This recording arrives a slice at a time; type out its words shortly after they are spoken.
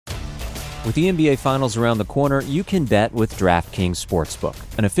With the NBA Finals around the corner, you can bet with DraftKings Sportsbook,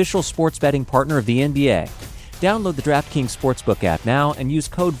 an official sports betting partner of the NBA. Download the DraftKings Sportsbook app now and use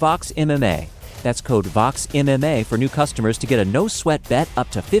code VOXMMA. That's code VOXMMA for new customers to get a no-sweat bet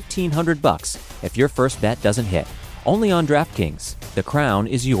up to $1,500 if your first bet doesn't hit. Only on DraftKings. The crown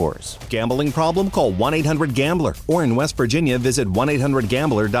is yours. Gambling problem? Call 1-800-GAMBLER. Or in West Virginia, visit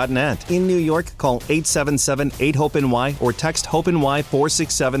 1-800-GAMBLER.net. In New York, call 877-8-HOPE-NY or text HOPE-NY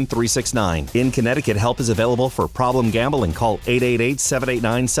 467-369. In Connecticut, help is available for problem gambling. Call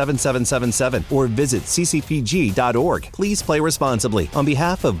 888-789-7777 or visit ccpg.org. Please play responsibly. On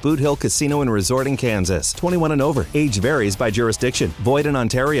behalf of Boot Hill Casino and Resort in Kansas, 21 and over. Age varies by jurisdiction. Void in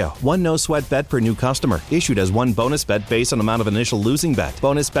Ontario. One no-sweat bet per new customer. Issued as one bonus bet based on amount of initial losing bet.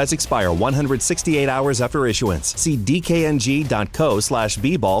 Bonus bets expire 168 hours after issuance. See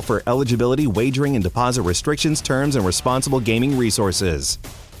dkng.co/bball for eligibility, wagering, and deposit restrictions, terms, and responsible gaming resources.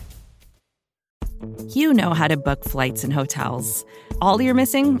 You know how to book flights and hotels. All you're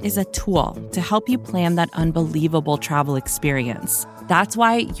missing is a tool to help you plan that unbelievable travel experience. That's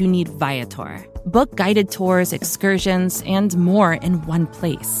why you need Viator. Book guided tours, excursions, and more in one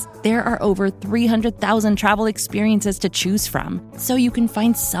place. There are over 300,000 travel experiences to choose from, so you can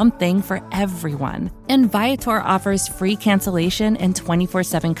find something for everyone. And Viator offers free cancellation and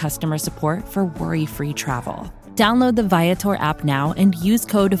 24/7 customer support for worry-free travel. Download the Viator app now and use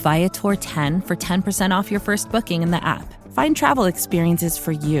code Viator10 for 10% off your first booking in the app. Find travel experiences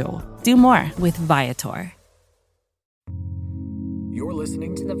for you. Do more with Viator. You're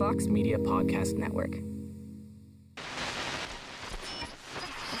listening to the Vox Media Podcast Network.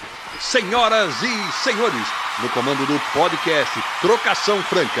 Senhoras e senhores, no comando do podcast Trocação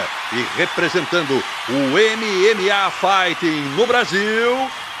Franca e representando o MMA Fighting no Brasil,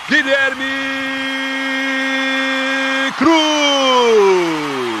 Guilherme Cruz.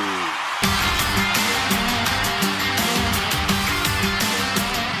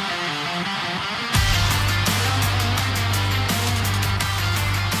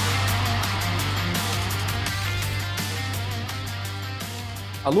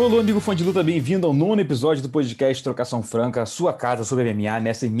 Alô, amigo fã de luta, bem-vindo ao 9º episódio do podcast Trocação Franca, sua casa sobre MMA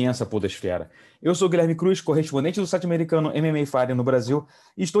nessa imensa podosfera. Eu sou o Guilherme Cruz, correspondente do site americano MMA Fighting no Brasil,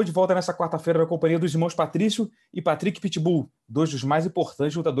 e estou de volta nessa quarta-feira na companhia dos irmãos Patrício e Patrick Pitbull, dois dos mais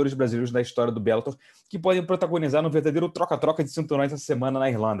importantes lutadores brasileiros da história do Bellator, que podem protagonizar no verdadeiro troca-troca de cinturões essa semana na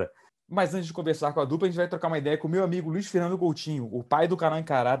Irlanda. Mas antes de conversar com a dupla, a gente vai trocar uma ideia com o meu amigo Luiz Fernando Coutinho, o pai do canal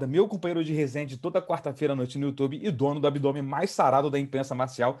Encarada, meu companheiro de resenha de toda quarta-feira à noite no YouTube e dono do abdômen mais sarado da imprensa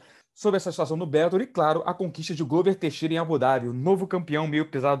marcial, sobre essa situação no Bellator e, claro, a conquista de Glover Teixeira em Abu Dhabi, o novo campeão meio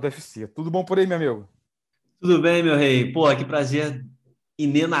pesado do UFC. Tudo bom por aí, meu amigo? Tudo bem, meu rei. Pô, que prazer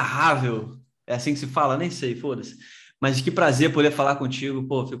inenarrável. É assim que se fala? Nem sei, foda-se. Mas que prazer poder falar contigo.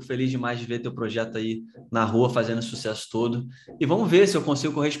 Pô, fico feliz demais de ver teu projeto aí na rua, fazendo esse sucesso todo. E vamos ver se eu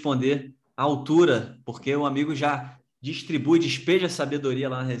consigo corresponder à altura, porque o amigo já distribui, despeja sabedoria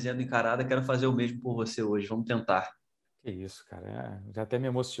lá na resenha do Encarada. Quero fazer o mesmo por você hoje. Vamos tentar. Que isso, cara. Já até me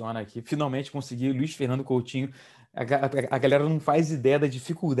emociona aqui. Finalmente consegui Luiz Fernando Coutinho. A galera não faz ideia da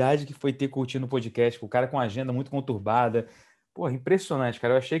dificuldade que foi ter Coutinho no podcast. O cara com uma agenda muito conturbada. Pô, impressionante,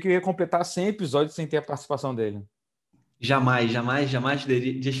 cara. Eu achei que eu ia completar 100 episódios sem ter a participação dele. Jamais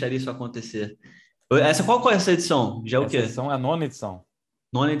deixaria isso acontecer. Qual é essa edição? Já é o quê? Essa edição é a 9ª edição.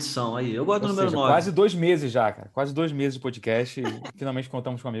 9ª edição, aí. Eu gosto do número 9. Quase 2 meses já, cara. Quase 2 meses de podcast e finalmente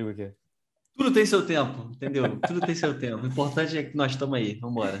contamos com um amigo aqui. Tudo tem seu tempo, entendeu? Tudo tem seu tempo. O importante é que nós estamos aí.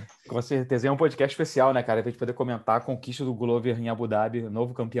 Vamos embora. Com certeza. É um podcast especial, né, cara? Pra gente poder comentar a conquista do Glover em Abu Dhabi,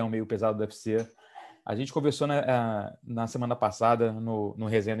 novo campeão meio pesado do UFC. A gente conversou na semana passada no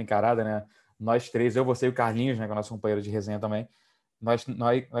Resenha do Encarada, né? Nós três, eu, você e o Carlinhos, né, que é o nosso companheiro de resenha também. Nós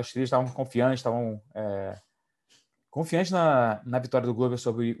três estávamos confiantes, confiantes na vitória do Glover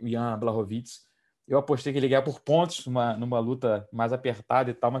sobre o Jan Blachowicz. Eu apostei que ele ia ganhar por pontos numa luta mais apertada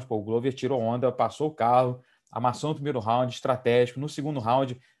e tal, mas pô, o Glover tirou onda, passou o carro, amassou no primeiro round, estratégico. No segundo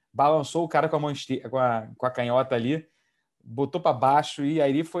round, balançou o cara com a mão com a canhota ali, botou para baixo e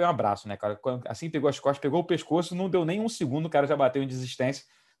aí foi um abraço, né, cara? Assim pegou as costas, pegou o pescoço, não deu nem um segundo, o cara já bateu em desistência.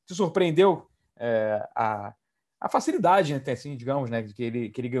 Se surpreendeu a facilidade, né, assim, digamos, né, que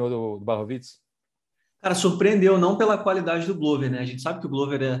ele ganhou do Blachowicz? Cara, surpreendeu não pela qualidade do Glover, né? A gente sabe que o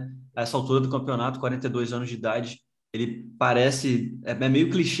Glover a essa altura do campeonato, 42 anos de idade, ele parece, é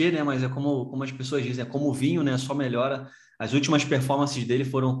meio clichê, né? Mas é como as pessoas dizem, é como o vinho, né? Só melhora. As últimas performances dele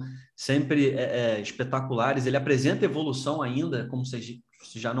foram sempre espetaculares. Ele apresenta evolução ainda, como se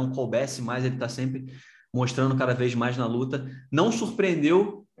já não coubesse mais, ele está sempre mostrando cada vez mais na luta. Não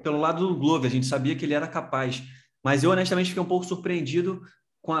surpreendeu pelo lado do Glover, a gente sabia que ele era capaz, mas eu honestamente fiquei um pouco surpreendido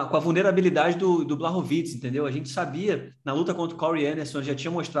com a vulnerabilidade do Blachowicz, entendeu? A gente sabia, na luta contra o Corey Anderson, já tinha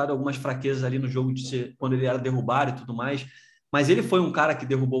mostrado algumas fraquezas ali no jogo quando ele era derrubado e tudo mais, mas ele foi um cara que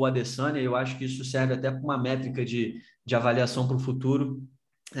derrubou o Adesanya, e eu acho que isso serve até para uma métrica de avaliação para o futuro.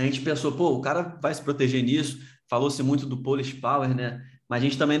 A gente pensou, pô, o cara vai se proteger nisso, falou-se muito do Polish Power, né? Mas a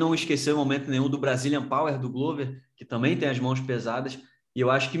gente também não esqueceu em momento nenhum do Brazilian Power, do Glover, que também tem as mãos pesadas, e eu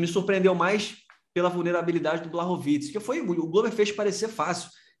acho que me surpreendeu mais pela vulnerabilidade do Blachowicz, que o Glover fez parecer fácil.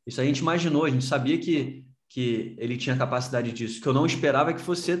 Isso a gente imaginou, a gente sabia que ele tinha capacidade disso, que eu não esperava que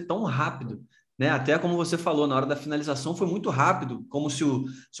fosse tão rápido, né? Até como você falou, na hora da finalização foi muito rápido, como se o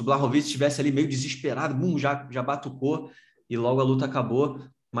Blachowicz estivesse ali meio desesperado, já batucou e logo a luta acabou,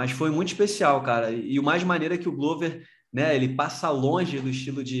 mas foi muito especial, cara. E o mais maneiro é que o Glover, né, ele passa longe do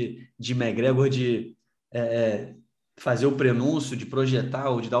estilo de McGregor de fazer o prenúncio, de projetar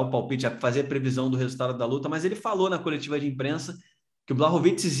ou de dar o palpite, fazer a previsão do resultado da luta, mas ele falou na coletiva de imprensa que o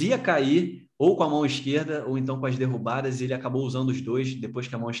Blachowicz ia cair ou com a mão esquerda ou então com as derrubadas, e ele acabou usando os dois. Depois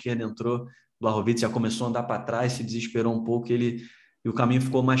que a mão esquerda entrou, o Blachowicz já começou a andar para trás, se desesperou um pouco, e o caminho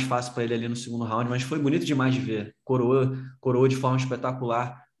ficou mais fácil para ele ali no segundo round, mas foi bonito demais de ver. Coroou de forma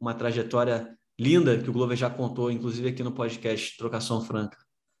espetacular, uma trajetória linda que o Glover já contou, inclusive aqui no podcast Trocação Franca.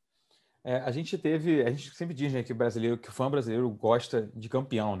 A gente sempre diz, né, que o fã brasileiro gosta de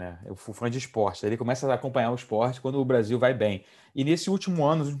campeão, né? O fã de esporte. Ele começa a acompanhar o esporte quando o Brasil vai bem. E nesse último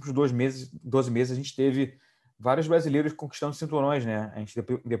ano, nos últimos 12 meses, a gente teve vários brasileiros conquistando cinturões, né? A gente,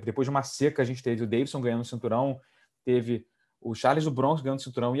 depois de uma seca, a gente teve o Davidson ganhando o cinturão, teve o Charles do Bronx ganhando o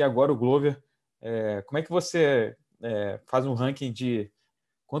cinturão e agora o Glover. Como é que você faz um ranking de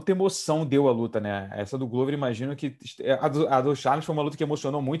quanta emoção deu a luta, né? Essa do Glover, imagino que... A do Charles foi uma luta que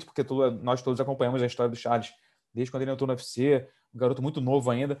emocionou muito, porque nós todos acompanhamos a história do Charles desde quando ele entrou no UFC, um garoto muito novo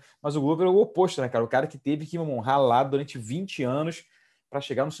ainda. Mas o Glover é o oposto, né, cara? O cara que teve que ralar durante 20 anos para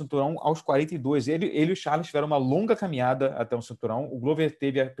chegar no cinturão aos 42. Ele e o Charles tiveram uma longa caminhada até um cinturão. O Glover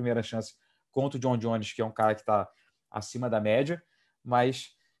teve a primeira chance contra o John Jones, que é um cara que está acima da média, mas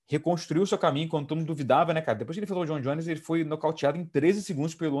reconstruiu seu caminho quando todo mundo duvidava, né, cara? Depois que ele falou o John Jones, ele foi nocauteado em 13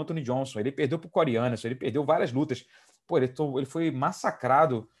 segundos pelo Anthony Johnson. Ele perdeu pro Corey Anderson, ele perdeu várias lutas. Pô, ele foi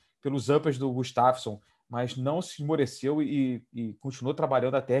massacrado pelos uppers do Gustafsson, mas não se esmoreceu e continuou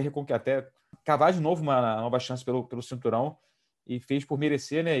trabalhando até cavar de novo uma nova chance pelo cinturão, e fez por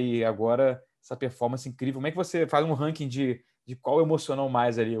merecer, né? E agora essa performance incrível. Como é que você faz um ranking de qual emocionou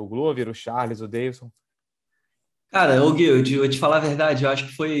mais ali? O Glover, o Charles, o Davidson? Cara, Gui, eu te falar a verdade, eu acho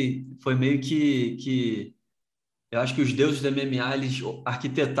que foi meio que... Eu acho que os deuses do MMA, eles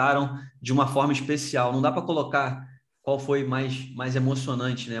arquitetaram de uma forma especial. Não dá para colocar qual foi mais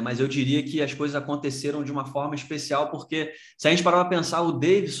emocionante, né? Mas eu diria que as coisas aconteceram de uma forma especial, porque se a gente parar para pensar, o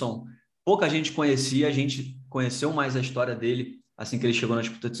Davidson, pouca gente conhecia, a gente conheceu mais a história dele assim que ele chegou na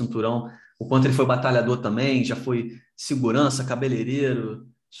disputa de cinturão, o quanto ele foi batalhador também, já foi segurança, cabeleireiro,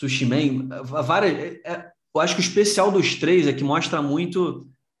 sushi man, várias... Eu acho que o especial dos três é que mostra muito,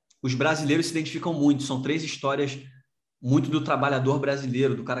 os brasileiros se identificam muito, são três histórias muito do trabalhador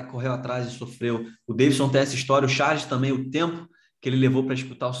brasileiro, do cara que correu atrás e sofreu. O Davidson tem essa história, o Charles também, o tempo que ele levou para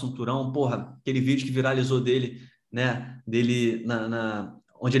disputar o cinturão, porra, aquele vídeo que viralizou dele, né, dele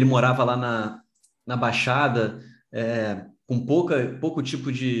onde ele morava lá na Baixada, com pouca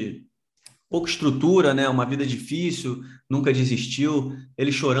estrutura, né? Uma vida difícil, nunca desistiu.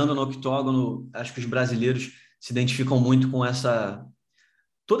 Ele chorando no octógono, acho que os brasileiros se identificam muito com essa...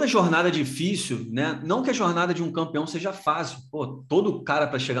 Toda jornada difícil, né? Não que a jornada de um campeão seja fácil. Pô, todo cara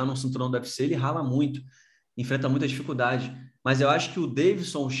para chegar num cinturão do UFC, ele rala muito, enfrenta muita dificuldade. Mas eu acho que o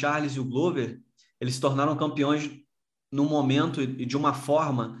Davidson, o Charles e o Glover, eles se tornaram campeões num momento e de uma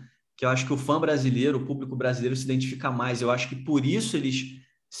forma que eu acho que o fã brasileiro, o público brasileiro se identifica mais. Eu acho que por isso eles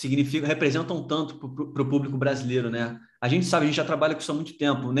representam tanto para o público brasileiro, né? A gente sabe, a gente já trabalha com isso há muito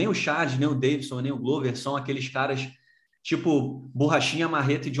tempo. Nem o Charles, nem o Davidson, nem o Glover são aqueles caras tipo Borrachinha,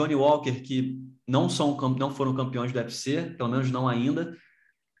 Marreta e Johnny Walker, que não foram campeões do UFC, pelo menos não ainda,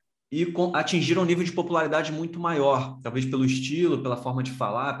 e atingiram um nível de popularidade muito maior, talvez pelo estilo, pela forma de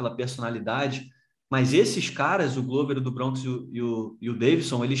falar, pela personalidade. Mas esses caras, o Glover, o do Bronx e o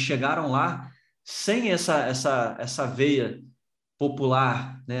Davidson, eles chegaram lá sem essa veia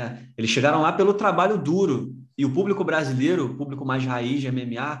popular, né? Eles chegaram lá pelo trabalho duro, e o público brasileiro, o público mais raiz de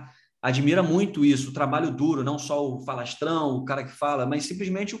MMA, admira muito isso, o trabalho duro, não só o falastrão, o cara que fala, mas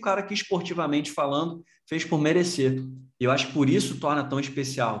simplesmente o cara que, esportivamente falando, fez por merecer. E eu acho que por isso torna tão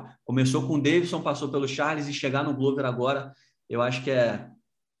especial. Começou com o Davidson, passou pelo Charles, e chegar no Glover agora, eu acho que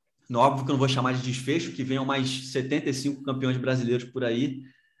óbvio que eu não vou chamar de desfecho, que venham mais 75 campeões brasileiros por aí,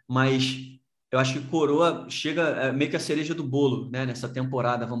 mas eu acho que coroa chega meio que a cereja do bolo, né? Nessa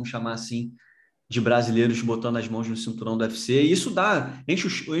temporada, vamos chamar assim, de brasileiros botando as mãos no cinturão do UFC. E isso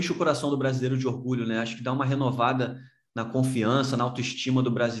enche o coração do brasileiro de orgulho, né? Acho que dá uma renovada na confiança, na autoestima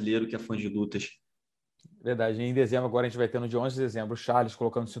do brasileiro que é fã de lutas. Verdade. Em dezembro, agora a gente vai ter no dia 11 de dezembro o Charles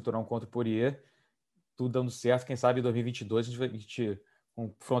colocando o cinturão contra o Poirier. Tudo dando certo. Quem sabe em 2022 a gente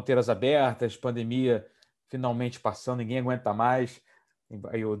com fronteiras abertas, pandemia finalmente passando, ninguém aguenta mais.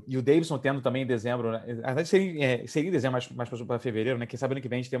 E o Davidson tendo também em dezembro, né? Seria em dezembro, mais para fevereiro, né? Quem sabe ano que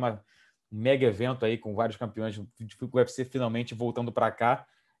vem a gente tem um mega evento aí com vários campeões do UFC finalmente voltando para cá.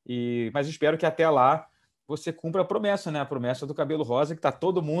 Mas espero que até lá você cumpra a promessa, né? A promessa do cabelo rosa, que tá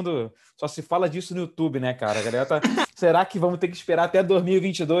todo mundo... Só se fala disso no YouTube, né, cara? A galera tá... Será que vamos ter que esperar até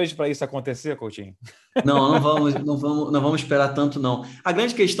 2022 para isso acontecer, Coutinho? Não vamos esperar tanto, não. A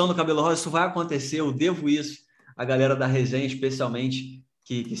grande questão do cabelo rosa, isso vai acontecer, eu devo isso à galera da resenha, especialmente,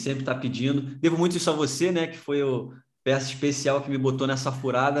 que sempre está pedindo. Devo muito isso a você, né? Que foi o peça especial que me botou nessa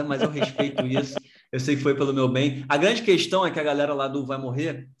furada, mas eu respeito isso. Eu sei que foi pelo meu bem. A grande questão é que a galera lá do Vai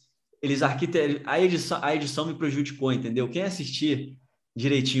Morrer, eles a edição me prejudicou, entendeu? Quem assistir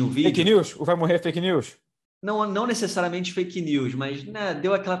direitinho o vídeo... Fake news? O Vai Morrer é fake news? Não necessariamente fake news, mas né,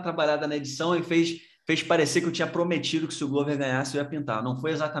 deu aquela trabalhada na edição e fez parecer que eu tinha prometido que se o Glover ganhasse eu ia pintar. Não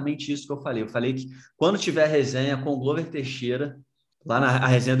foi exatamente isso que eu falei. Eu falei que quando tiver resenha com o Glover Teixeira, lá na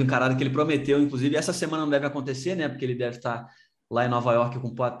resenha do Encarado, que ele prometeu, inclusive, essa semana não deve acontecer, né? Porque ele deve estar lá em Nova York com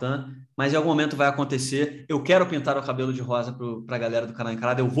o Poitin, mas em algum momento vai acontecer. Eu quero pintar o cabelo de rosa para a galera do canal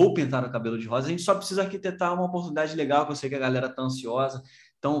Encarado, eu vou pintar o cabelo de rosa. A gente só precisa arquitetar uma oportunidade legal, que eu sei que a galera está ansiosa.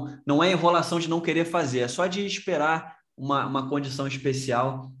 Então, não é enrolação de não querer fazer, é só de esperar uma condição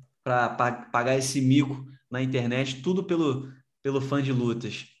especial para pagar esse mico na internet, tudo pelo fã de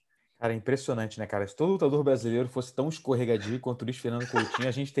lutas. Cara, é impressionante, né, cara? Se todo lutador brasileiro fosse tão escorregadio quanto o Luiz Fernando Coutinho,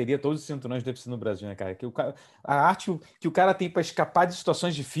 a gente teria todos os cinturões do UFC no Brasil, né, cara? A arte que o cara tem para escapar de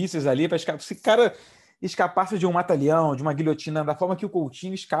situações difíceis ali, se o cara escapasse de um mata-leão, de uma guilhotina, da forma que o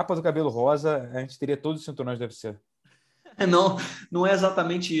Coutinho escapa do cabelo rosa, a gente teria todos os cinturões do UFC. Não é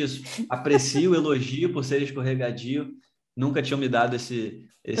exatamente isso. Aprecio, elogio por ser escorregadio. Nunca tinham me dado esse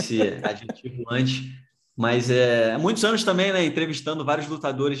adjetivo antes. Mas há muitos anos também, né, entrevistando vários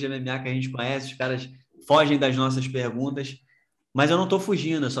lutadores de MMA que a gente conhece, os caras fogem das nossas perguntas, mas eu não estou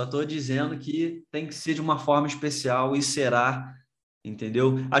fugindo, eu só estou dizendo que tem que ser de uma forma especial e será,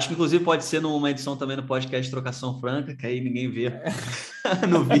 entendeu? Acho que inclusive pode ser numa edição também no podcast Trocação Franca, que aí ninguém vê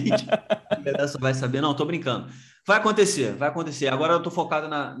no vídeo, só vai saber. Não, estou brincando. Vai acontecer. Agora eu estou focado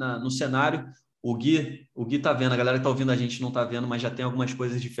no cenário. O Gui tá vendo, a galera que tá ouvindo a gente não tá vendo, mas já tem algumas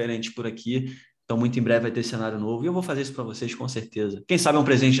coisas diferentes por aqui. Então, muito em breve vai ter cenário novo. E eu vou fazer isso para vocês, com certeza. Quem sabe é um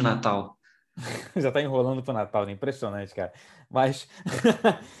presente de Natal. Já tá enrolando pro Natal, né? Impressionante, cara. Mas,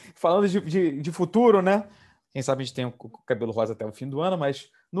 falando de futuro, né? Quem sabe a gente tem o cabelo rosa até o fim do ano, mas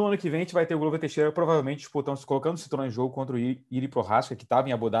no ano que vem a gente vai ter o Glover Teixeira provavelmente disputando, colocando o cinturão em jogo contra o Iri Prochazka, que estava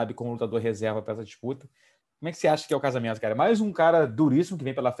em Abu Dhabi como lutador reserva para essa disputa. Como é que você acha que é o casamento, cara? Mais um cara duríssimo que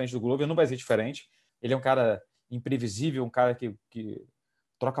vem pela frente do Glover, não vai ser diferente. Ele é um cara imprevisível, um cara que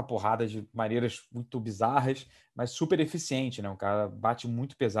troca porrada de maneiras muito bizarras, mas super eficiente, né? Um cara bate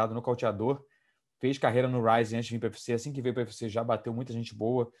muito pesado, nocauteador. Fez carreira no Rise antes de vir para o UFC. Assim que veio para o UFC já bateu muita gente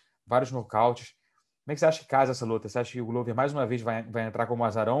boa, vários nocautes. Como é que você acha que casa essa luta? Você acha que o Glover mais uma vez vai entrar como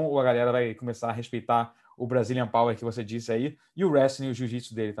azarão ou a galera vai começar a respeitar o Brazilian Power que você disse aí e o wrestling e o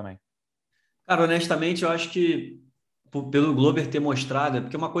jiu-jitsu dele também? Cara, honestamente, eu acho que pelo Glover ter mostrado,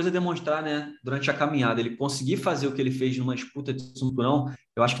 porque uma coisa é demonstrar, né, durante a caminhada, ele conseguir fazer o que ele fez numa disputa de cinturão,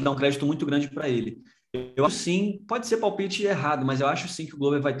 eu acho que dá um crédito muito grande para ele. Eu acho sim, pode ser palpite errado, mas eu acho sim que o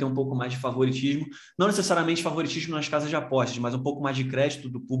Glover vai ter um pouco mais de favoritismo, não necessariamente favoritismo nas casas de apostas, mas um pouco mais de crédito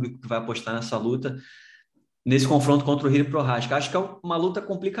do público que vai apostar nessa luta, nesse confronto contra o Iri Prochazka. Acho que é uma luta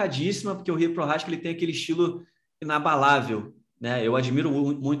complicadíssima, porque o Iri Prochazka ele tem aquele estilo inabalável, né? Eu admiro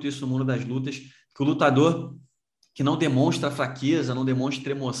muito isso no mundo das lutas, que o lutador que não demonstra fraqueza, não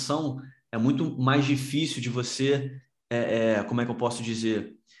demonstra emoção, é muito mais difícil de você, como é que eu posso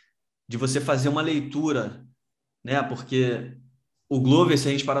dizer, de você fazer uma leitura, né? Porque o Glover, se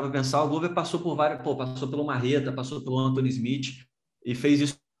a gente parar para pensar, o Glover passou por vários, passou pelo Marreta, passou pelo Anthony Smith e fez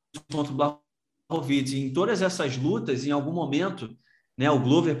isso contra o Blachowicz. E em todas essas lutas, em algum momento, né, o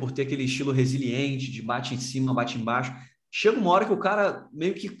Glover, por ter aquele estilo resiliente, de bate em cima, bate embaixo, chega uma hora que o cara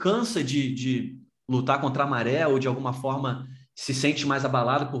meio que cansa de lutar contra a maré ou de alguma forma se sente mais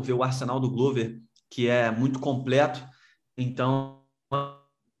abalado por ver o arsenal do Glover, que é muito completo. Então,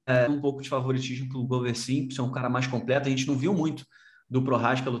 um pouco de favoritismo para o Glover sim, por ser um cara mais completo. A gente não viu muito do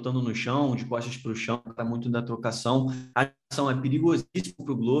Prochazka lutando no chão, de costas para o chão, está muito na trocação. A ação é perigosíssima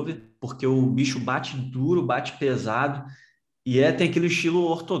para o Glover, porque o bicho bate duro, bate pesado, e tem aquele estilo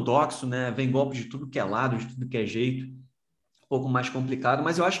ortodoxo, né? Vem golpe de tudo que é lado, de tudo que é jeito, um pouco mais complicado,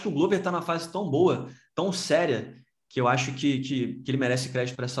 mas eu acho que o Glover está na fase tão boa, tão séria, que eu acho que ele merece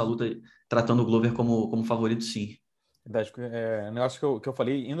crédito para essa luta, tratando o Glover como favorito, sim. Verdade, um negócio que eu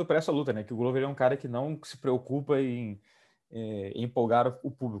falei indo para essa luta, né? Que o Glover é um cara que não se preocupa em empolgar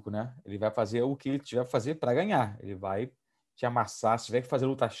o público, né? Ele vai fazer o que ele tiver que fazer para ganhar. Ele vai te amassar. Se tiver que fazer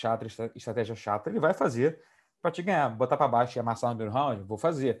luta chata, estratégia chata, ele vai fazer para te ganhar. Botar para baixo e amassar no primeiro round, vou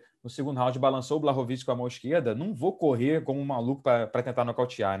fazer. No segundo round, balançou o Blachowicz com a mão esquerda, não vou correr como um maluco para tentar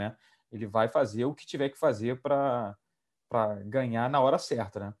nocautear, né? Ele vai fazer o que tiver que fazer para ganhar na hora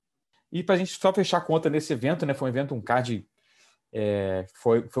certa, né? E para a gente só fechar a conta nesse evento, né? Foi um evento, um card,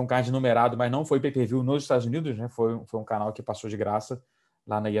 foi um card numerado, mas não foi pay-per-view nos Estados Unidos, né? Foi um canal que passou de graça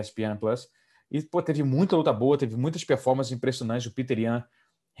lá na ESPN Plus. E teve muita luta boa, teve muitas performances impressionantes. O Petr Yan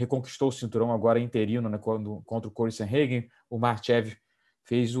reconquistou o cinturão agora interino, né? Contra o Corey Sandhagen. O Makhachev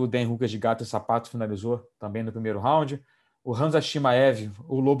fez o Dan Hooker de gato e sapato, finalizou também no primeiro round. O Hamza Chimaev,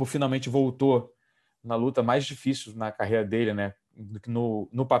 o Lobo, finalmente voltou na luta mais difícil na carreira dele, né?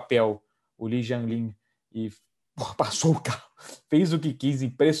 No papel, o Li Jianlin, e passou o carro, fez o que quis,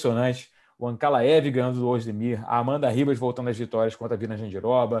 impressionante. O Ankalaev ganhando do Ozdemir, a Amanda Ribas voltando às vitórias contra a Vina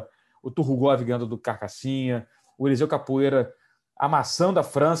Jandiroba, o Turgov ganhando do Carcassinha, o Eliseu Capoeira amassando a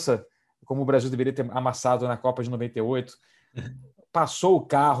França, como o Brasil deveria ter amassado na Copa de 98, passou o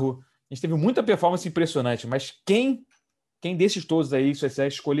carro. A gente teve muita performance impressionante, mas quem desses todos aí, se você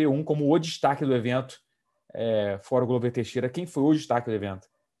escolher um como o destaque do evento, fora o Glover Teixeira, quem foi o destaque do evento?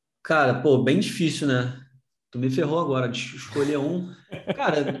 Cara, pô, bem difícil, né? Tu me ferrou agora de escolher um.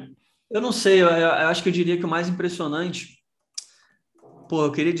 Cara, eu não sei, eu acho que eu diria que o mais impressionante... Pô,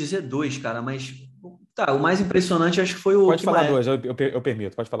 eu queria dizer dois, cara, mas... Tá, o mais impressionante acho que foi o Pode falar Chimaev. dois, eu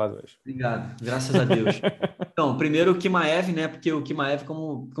permito, pode falar dois. Obrigado, graças a Deus. Então, primeiro o Chimaev, né? Porque o Chimaev,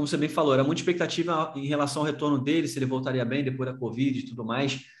 como você bem falou, era muita expectativa em relação ao retorno dele, se ele voltaria bem depois da Covid e tudo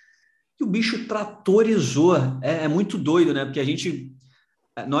mais. E o bicho tratorizou. É muito doido, né? Porque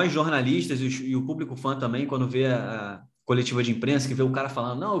nós jornalistas e o público fã também, quando vê a coletiva de imprensa, que vê o cara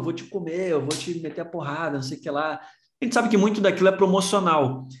falando, não, eu vou te comer, eu vou te meter a porrada, não sei o que lá. A gente sabe que muito daquilo é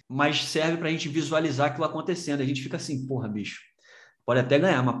promocional, mas serve para a gente visualizar aquilo acontecendo. A gente fica assim, porra, bicho, pode até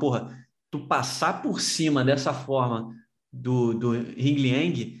ganhar, mas, porra, tu passar por cima dessa forma do Ring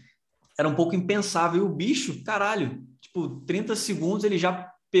Liang era um pouco impensável. E o bicho, caralho, tipo, 30 segundos ele já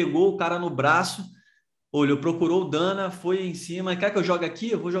pegou o cara no braço, olhou, procurou o Dana, foi em cima, quer que eu jogue aqui?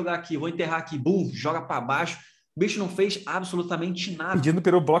 Eu vou jogar aqui, vou enterrar aqui, bum, joga para baixo. O bicho não fez absolutamente nada. Pedindo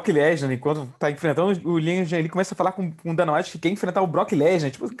pelo Brock Lesnar, enquanto tá enfrentando o Liam, ele começa a falar com o Dana White que quer enfrentar o Brock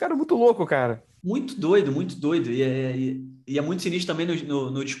Lesnar. Tipo, cara, muito louco, cara. Muito doido, muito doido. E é muito sinistro também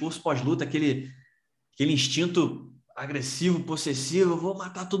no discurso pós-luta, aquele instinto agressivo, possessivo, vou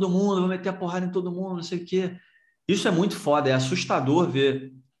matar todo mundo, vou meter a porrada em todo mundo, não sei o quê. Isso é muito foda, é assustador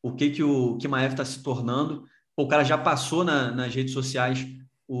ver o que o Chimaev está se tornando. O cara já passou nas redes sociais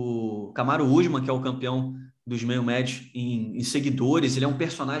o Kamaru Usman, que é o campeão dos meio médios, em seguidores. Ele é um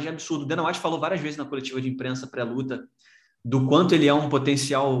personagem absurdo. O Dana White falou várias vezes na coletiva de imprensa pré-luta do quanto ele é um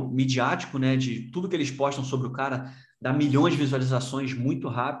potencial midiático, né? De tudo que eles postam sobre o cara, dá milhões de visualizações muito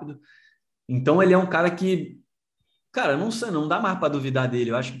rápido. Então ele é um cara que, cara, não sei, não dá mais para duvidar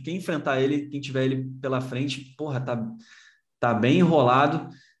dele. Eu acho que quem enfrentar ele, quem tiver ele pela frente, porra, tá bem enrolado.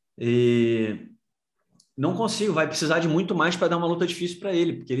 E não consigo, vai precisar de muito mais para dar uma luta difícil para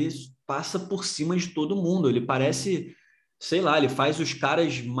ele, porque ele passa por cima de todo mundo. Ele parece, sei lá, ele faz os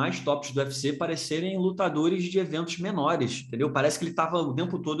caras mais tops do UFC parecerem lutadores de eventos menores, entendeu? Parece que ele estava o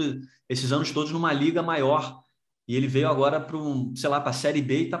tempo todo, esses anos todos, numa liga maior, e ele veio agora para a Série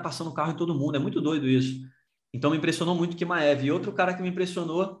B e está passando o carro em todo mundo. É muito doido isso. Então me impressionou muito o Chimaev. E outro cara que me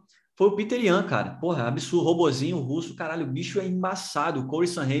impressionou foi o Petr Yan, cara. Porra, absurdo, robozinho russo, caralho, o bicho é embaçado. O Corey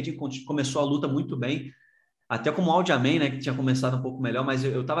Sandhagen começou a luta muito bem, até como o Aljamain, né, que tinha começado um pouco melhor, mas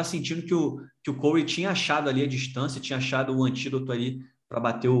eu tava sentindo que o Corey tinha achado ali a distância, tinha achado o antídoto ali para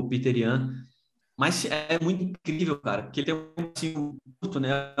bater o Petr Yan. Mas é muito incrível, cara, porque ele tem um curto,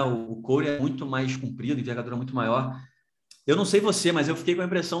 né? O Corey é muito mais comprido, envergadura muito maior. Eu não sei você, mas eu fiquei com a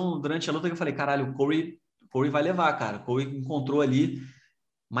impressão durante a luta que eu falei, caralho, o Corey vai levar, cara. O Corey encontrou ali,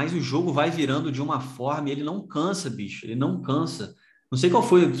 mas o jogo vai virando de uma forma e ele não cansa, bicho. Ele não cansa. Não sei qual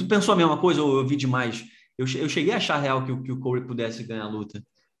foi. Tu pensou a mesma coisa ou eu vi demais? Eu cheguei a achar real que o Corey pudesse ganhar a luta.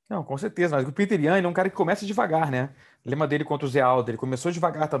 Não, com certeza, mas o Peter Yan, ele é um cara que começa devagar, né? Lembra dele contra o Zé Aldo, ele começou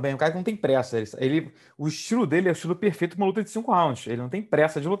devagar também, um cara que não tem pressa. O estilo dele é o estilo perfeito para uma luta de 5 rounds, ele não tem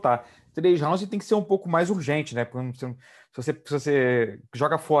pressa de lutar. 3 rounds ele tem que ser um pouco mais urgente, né? Porque se você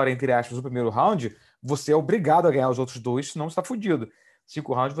joga fora, entre aspas, o primeiro round, você é obrigado a ganhar os outros dois, senão você está fudido.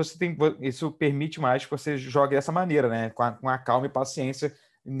 5 rounds, isso permite mais que você jogue dessa maneira, né? Com a calma e paciência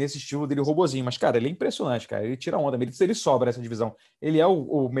nesse estilo dele robozinho. Mas, cara, ele é impressionante, cara. Ele tira onda, ele sobra nessa divisão. Ele é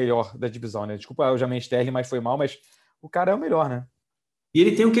o melhor da divisão, né? Desculpa o Jamey Sterling, mas foi mal, mas o cara é o melhor, né? E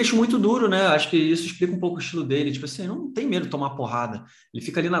ele tem um queixo muito duro, né? Acho que isso explica um pouco o estilo dele. Tipo assim, não tem medo de tomar porrada. Ele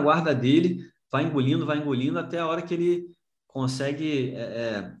fica ali na guarda dele, vai engolindo até a hora que ele consegue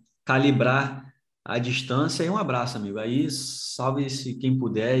calibrar a distância e um abraço, amigo. Aí salve-se quem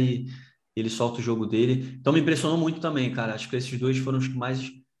puder e ele solta o jogo dele. Então me impressionou muito também, cara. Acho que esses dois foram os que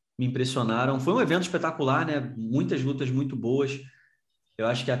mais me impressionaram. Foi um evento espetacular, né? Muitas lutas muito boas. Eu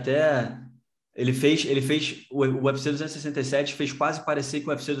acho que até ele fez o UFC 267 fez quase parecer que o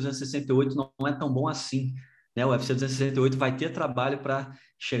UFC 268 não é tão bom assim, né? O UFC 268 vai ter trabalho para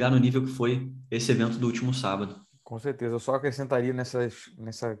chegar no nível que foi esse evento do último sábado. Com certeza. Eu só acrescentaria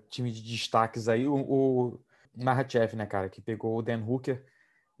nessa time de destaques aí o Makhachev, né, cara? Que pegou o Dan Hooker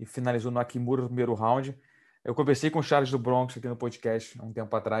e finalizou no Nakamura no primeiro round. Eu conversei com o Charles do Bronx aqui no podcast há um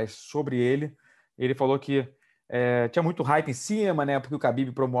tempo atrás sobre ele. Ele falou que tinha muito hype em cima, né? Porque o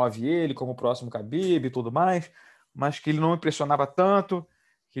Khabib promove ele como o próximo Khabib e tudo mais, mas que ele não impressionava tanto,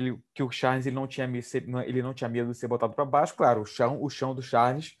 que o Charles ele não tinha medo de ser botado para baixo. Claro, o chão do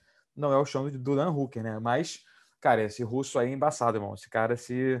Charles não é o chão do Dan Hooker, né? Mas, cara, esse russo aí é embaçado, irmão. Esse cara,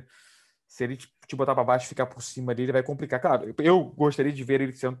 se ele te botar para baixo e ficar por cima dele, vai complicar. Claro, eu gostaria de ver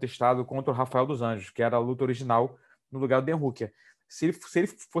ele sendo testado contra o Rafael dos Anjos, que era a luta original no lugar do Dan Hooker. Se ele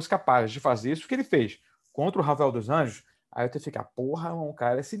fosse capaz de fazer isso, o que ele fez contra o Rafael dos Anjos, aí eu tenho que ficar, porra, um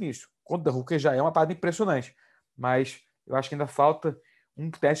cara é sinistro. Contra o Dan Hooker já é uma parada impressionante, mas eu acho que ainda falta um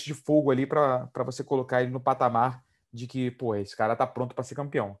teste de fogo ali para você colocar ele no patamar de que, pô, esse cara tá pronto para ser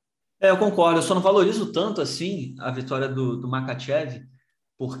campeão. Eu concordo. Eu só não valorizo tanto assim a vitória do Makhachev,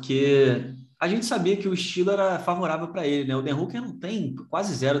 porque a gente sabia que o estilo era favorável para ele, né? O Dan Hooker não tem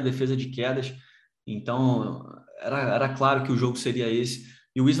quase zero defesa de quedas, então era claro que o jogo seria esse.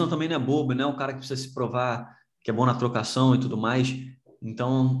 E o Islam também não é bobo, né? Um cara que precisa se provar que é bom na trocação e tudo mais.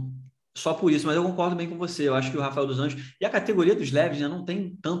 Então, só por isso. Mas eu concordo bem com você. Eu acho que o Rafael dos Anjos e a categoria dos leves, né? Não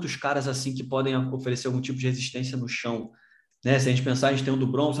tem tantos caras assim que podem oferecer algum tipo de resistência no chão, né? Se a gente pensar, a gente tem o do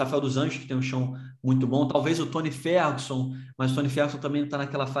Bronx, Rafael dos Anjos, que tem um chão muito bom, talvez o Tony Ferguson, mas o Tony Ferguson também está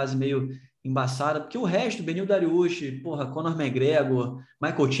naquela fase meio embaçada, porque o resto, Beneil Dariush, porra, Conor McGregor,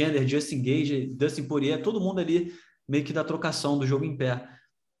 Michael Chandler, Justin Gage, Dustin Poirier, todo mundo ali meio que da trocação do jogo em pé.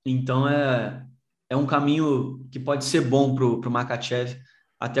 Então é um caminho que pode ser bom pro Makhachev,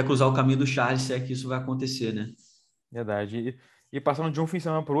 até cruzar o caminho do Charles, se é que isso vai acontecer, né? Verdade. E passando de um fim de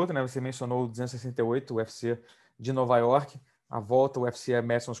semana para o outro, né? Você mencionou o 268, o UFC de Nova York, a volta ao UFC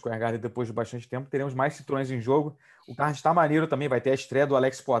Madison Square Garden depois de bastante tempo. Teremos mais cinturões em jogo. O card está maneiro também, vai ter a estreia do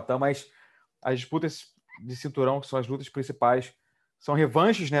Alex Poatan, mas as disputas de cinturão, que são as lutas principais, são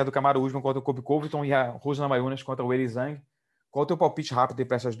revanches, né, do Kamaru Usman contra o Colby Covington e a Rose Namajunas contra o Weili Zhang. Qual o teu palpite rápido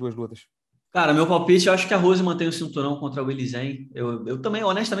para essas duas lutas? Cara, meu palpite, eu acho que a Rose mantém o cinturão contra a Weili Zhang. Eu também,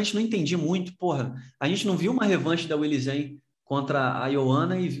 honestamente, não entendi muito. Porra, a gente não viu uma revanche da Weili Zhang contra a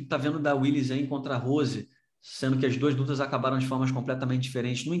Joanna e tá vendo da Weili Zhang contra a Rose, sendo que as duas lutas acabaram de formas completamente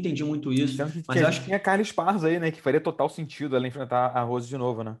diferentes. Não entendi muito isso, Sendo que mas a eu gente acho que tinha Carla Esparza aí, né, que faria total sentido ela enfrentar a Rose de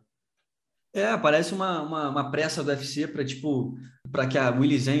novo, né? parece uma pressa do UFC para tipo, para que a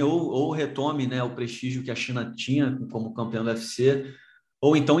Weili Zhang ou retome, né, o prestígio que a China tinha como campeã do UFC,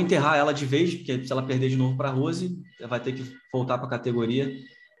 ou então enterrar ela de vez, porque se ela perder de novo para a Rose, vai ter que voltar para a categoria.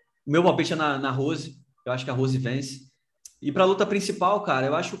 O meu palpite é na Rose, eu acho que a Rose vence. E para a luta principal, cara,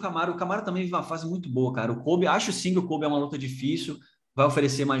 eu acho que o Kamaru também vive uma fase muito boa, cara. O Colby, acho sim que o Colby é uma luta difícil, vai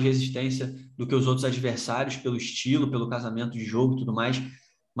oferecer mais resistência do que os outros adversários, pelo estilo, pelo casamento de jogo e tudo mais.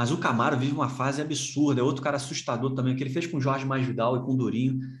 Mas o Kamaru vive uma fase absurda, é outro cara assustador também, o que ele fez com o Jorge Masvidal e com o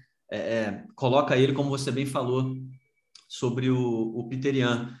Durinho, coloca ele, como você bem falou, sobre o Peter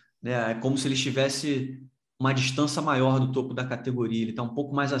Yan, né? É como se ele estivesse uma distância maior do topo da categoria, ele está um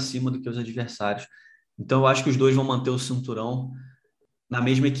pouco mais acima do que os adversários. Então eu acho que os dois vão manter o cinturão na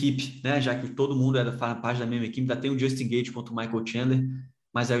mesma equipe, né? Já que todo mundo faz parte da mesma equipe, ainda tem o Justin Gage contra o Michael Chandler,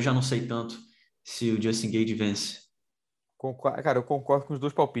 mas aí eu já não sei tanto se o Justin Gage vence. Cara, eu concordo com os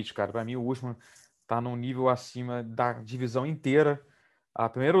dois palpites, cara. Para mim, o Usman tá num nível acima da divisão inteira. A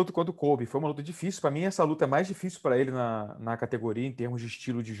primeira luta contra o Colby foi uma luta difícil. Para mim, essa luta é mais difícil para ele na categoria, em termos de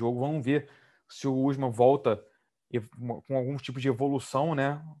estilo de jogo. Vamos ver se o Usman volta com algum tipo de evolução,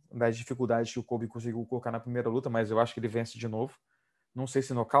 né, das dificuldades que o Colby conseguiu colocar na primeira luta, mas eu acho que ele vence de novo. Não sei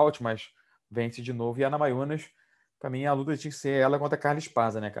se nocaute, mas vence de novo. E a Ana Mayunas, para mim, a luta tinha que ser ela contra a Carla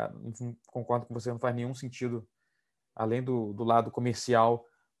Esparza, né, cara? Não concordo com você, não faz nenhum sentido, além do lado comercial,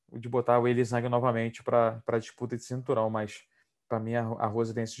 de botar o Weili Zhang novamente para a disputa de cinturão, mas para mim a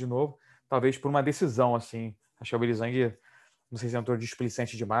Rose vence de novo, talvez por uma decisão, assim. Acho que a Weili Zhang, não sei se entrou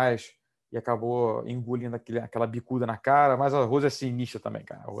displicente demais e acabou engolindo aquela bicuda na cara, mas a Rose é sinistra também,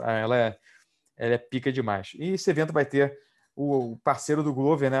 cara. Ela é pica demais. E esse evento vai ter o parceiro do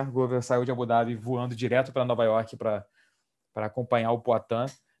Glover, né? O Glover saiu de Abu Dhabi voando direto para Nova York para acompanhar o Poatan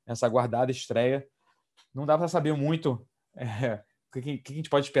nessa aguardada estreia. Não dá para saber muito o que a gente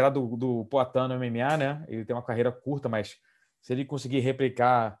pode esperar do Poatan no MMA, né? Ele tem uma carreira curta, mas se ele conseguir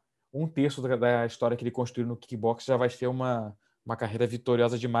replicar 1/3 da história que ele construiu no kickbox, já vai ter uma carreira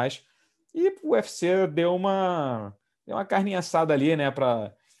vitoriosa demais. E o UFC deu uma carninha assada ali, né?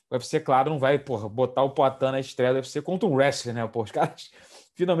 O UFC, claro, não vai botar o Poatan na estreia do UFC contra um wrestler, né? Os caras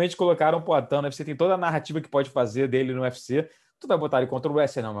finalmente colocaram o Poatan no UFC, tem toda a narrativa que pode fazer dele no UFC. Tu vai botar ele contra o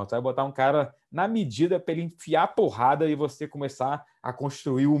wrestler, não, meu. Tu vai botar um cara na medida para ele enfiar a porrada e você começar a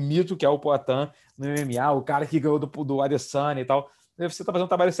construir o mito que é o Poatan no MMA, o cara que ganhou do Adesanya e tal. O UFC tá fazendo um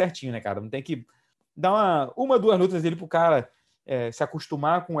trabalho certinho, né, cara? Não tem que dar uma 2 lutas dele pro cara se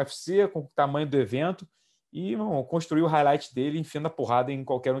acostumar com o UFC, com o tamanho do evento e construir o highlight dele enfiando a porrada em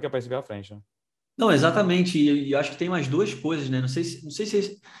qualquer um que aparecer pela frente, né? Não, exatamente. E acho que tem mais 2 coisas, né? Não sei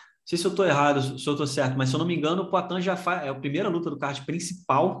se eu estou errado, se eu estou certo, mas se eu não me engano, o Poatan já é a primeira luta do card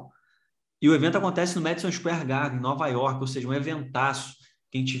principal e o evento acontece no Madison Square Garden, em Nova York, ou seja, um eventaço.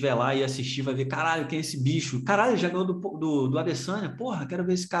 Quem estiver lá e assistir vai ver, caralho, quem é esse bicho? Caralho, já ganhou do Adesanya? Porra, quero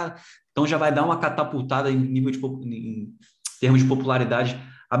ver esse cara. Então já vai dar uma catapultada em termos de popularidade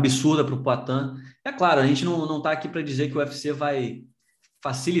absurda para o Poatan. É claro, a gente não está aqui para dizer que o UFC vai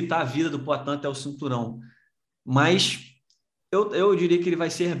facilitar a vida do Poatan até o cinturão, mas eu diria que ele vai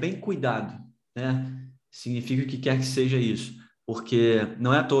ser bem cuidado, né? Significa que quer que seja isso, porque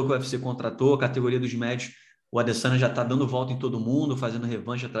não é à toa que o UFC contratou a categoria dos médios. O Adesanya já está dando volta em todo mundo, fazendo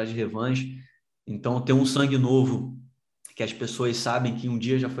revanche atrás de revanche. Então, ter um sangue novo que as pessoas sabem que um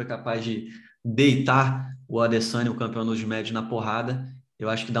dia já foi capaz de deitar o Adesanya, o campeão dos médios, na porrada, eu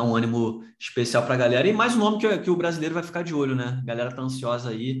acho que dá um ânimo especial para a galera. E mais um nome que o brasileiro vai ficar de olho, né? A galera tá ansiosa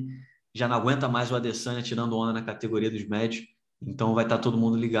aí, já não aguenta mais o Adesanya tirando onda na categoria dos médios. Então vai estar todo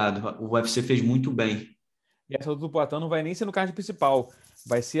mundo ligado. O UFC fez muito bem. E essa luta do Poatan não vai nem ser no card principal.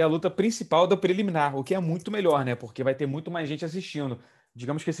 Vai ser a luta principal da preliminar, o que é muito melhor, né? Porque vai ter muito mais gente assistindo.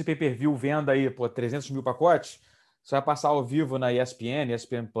 Digamos que esse pay-per-view venda aí, 300 mil pacotes, você vai passar ao vivo na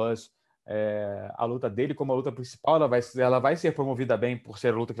ESPN Plus, a luta dele como a luta principal, ela vai ser promovida bem por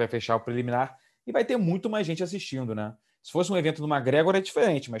ser a luta que vai fechar o preliminar e vai ter muito mais gente assistindo, né? Se fosse um evento no McGregor é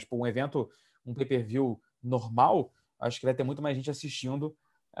diferente, mas por um pay-per-view normal, acho que vai ter muito mais gente assistindo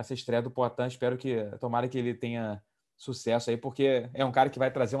essa estreia do Poatan. Tomara que ele tenha sucesso aí, porque é um cara que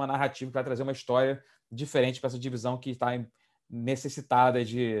vai trazer uma narrativa, que vai trazer uma história diferente para essa divisão que está necessitada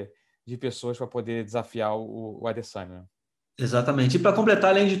de pessoas para poder desafiar o Adesanya. Exatamente. E para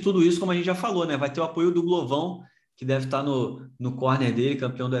completar, além de tudo isso, como a gente já falou, né, vai ter o apoio do Glovão, que deve estar no corner dele,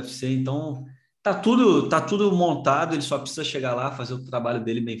 campeão do UFC. Então, tá tudo montado, ele só precisa chegar lá, fazer o trabalho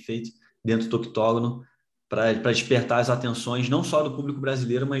dele bem feito dentro do octógono, para despertar as atenções, não só do público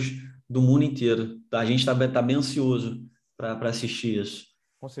brasileiro, mas do mundo inteiro. A gente está bem ansioso para assistir isso.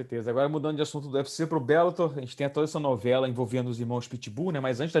 Com certeza. Agora, mudando de assunto do UFC para o Bellator, a gente tem toda essa novela envolvendo os irmãos Pitbull, né?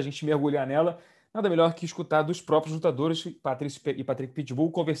 Mas antes da gente mergulhar nela, nada melhor que escutar dos próprios lutadores, Patrício e Patrick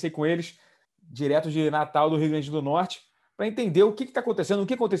Pitbull. Conversei com eles direto de Natal, do Rio Grande do Norte, para entender o que está acontecendo, o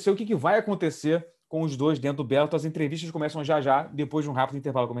que aconteceu, o que vai acontecer com os dois dentro do Bellator. As entrevistas começam já, depois de um rápido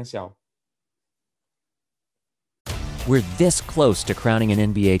intervalo comercial. We're this close to crowning an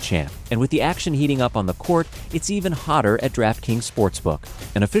NBA champ, and with the action heating up on the court, it's even hotter at DraftKings Sportsbook,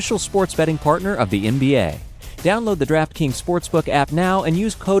 an official sports betting partner of the NBA. Download the DraftKings Sportsbook app now and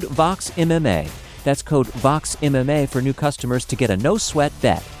use code VOXMMA. That's code VOXMMA for new customers to get a no-sweat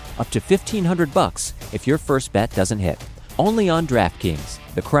bet, up to $1,500 if your first bet doesn't hit. Only on DraftKings.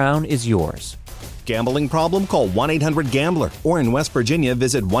 The crown is yours. Gambling problem? Call 1-800-GAMBLER. Or in West Virginia,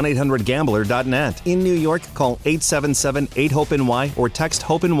 visit 1-800-GAMBLER.net. In New York, call 877-8-HOPE-NY or text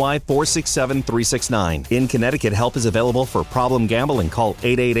HOPE-NY 467-369. In Connecticut, help is available for problem gambling. Call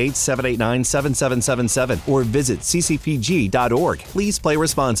 888-789-7777 or visit ccpg.org. Please play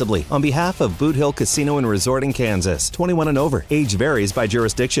responsibly. On behalf of Boot Hill Casino and Resort in Kansas, 21 and over. Age varies by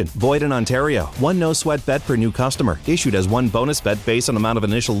jurisdiction. Void in Ontario. One no-sweat bet per new customer. Issued as one bonus bet based on amount of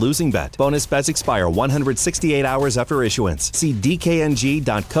initial losing bet. Bonus bets expire expire 168 hours after issuance. See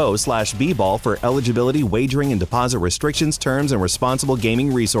dkng.co/bball for eligibility, wagering, and deposit restrictions, terms, and responsible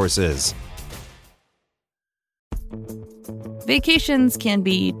gaming resources. Vacations can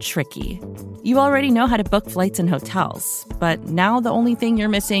be tricky. You already know how to book flights and hotels, but now the only thing you're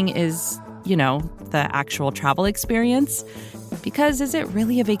missing is, the actual travel experience. Because is it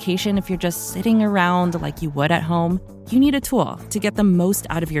really a vacation if you're just sitting around like you would at home? You need a tool to get the most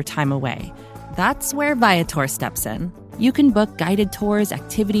out of your time away. That's where Viator steps in. You can book guided tours,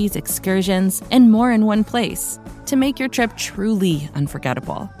 activities, excursions, and more in one place to make your trip truly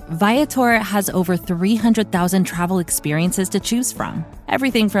unforgettable. Viator has over 300,000 travel experiences to choose from.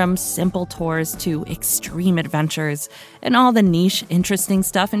 Everything from simple tours to extreme adventures and all the niche, interesting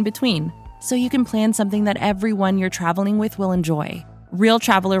stuff in between. So you can plan something that everyone you're traveling with will enjoy. Real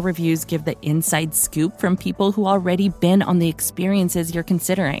traveler reviews give the inside scoop from people who already been on the experiences you're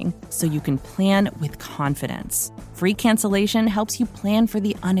considering, so you can plan with confidence. Free cancellation helps you plan for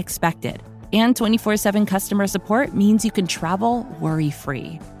the unexpected. And 24/7 customer support means you can travel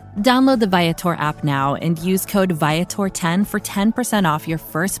worry-free. Download the Viator app now and use code Viator10 for 10% off your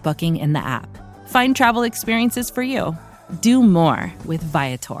first booking in the app. Find travel experiences for you. Do more with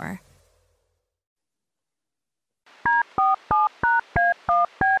Viator.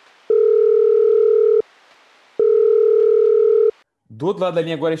 Do outro lado da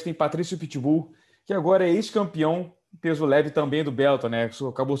linha agora a gente tem Patrício Pitbull, que agora é ex-campeão peso leve também do Bellator, né? Isso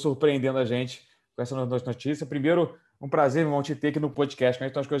acabou surpreendendo a gente com essa notícia. Primeiro, um prazer, meu irmão, te ter aqui no podcast. Como é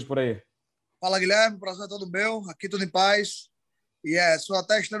que estão as coisas por aí? Fala, Guilherme. Prazer é todo meu. Aqui tudo em paz. E sou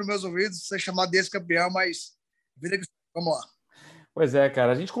até estranho nos meus ouvidos ser chamado de ex-campeão, mas vida que... Vamos lá. Pois é,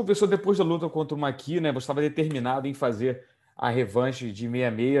 cara. A gente conversou depois da luta contra o Maqui, né? Você estava determinado em fazer a revanche de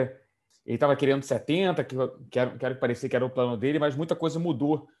 66. Ele estava querendo 70, que parecia que era o plano dele, mas muita coisa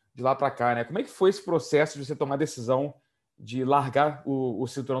mudou de lá para cá, né? Como é que foi esse processo de você tomar a decisão de largar o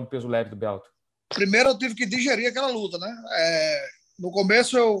cinturão do peso leve do Bellator? Primeiro eu tive que digerir aquela luta, né? No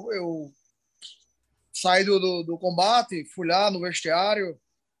começo eu saí do combate, fui lá no vestiário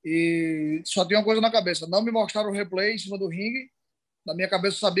e só tinha uma coisa na cabeça. Não me mostraram o replay em cima do ringue. Na minha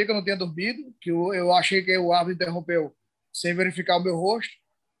cabeça eu sabia que eu não tinha dormido, que eu achei que o árbitro interrompeu sem verificar o meu rosto.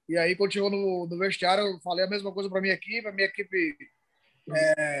 E aí, quando chegou no vestiário, eu falei a mesma coisa para a minha equipe. A minha equipe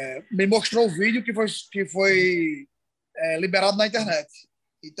me mostrou o vídeo que foi liberado na internet.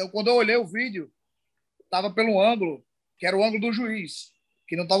 Então, quando eu olhei o vídeo, estava pelo ângulo, que era o ângulo do juiz,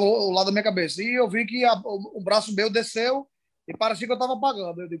 que não estava ao lado da minha cabeça. E eu vi que o braço meu desceu e parecia que eu estava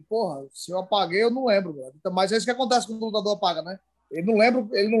apagando. Eu digo, porra, se eu apaguei, eu não lembro. Então, mas é isso que acontece quando o lutador apaga, né? Ele não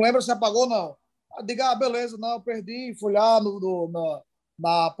lembra se apagou ou não. Eu digo, beleza, não, eu perdi. Fui lá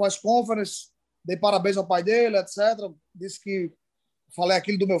na pós-conference, dei parabéns ao pai dele, etc. Disse que falei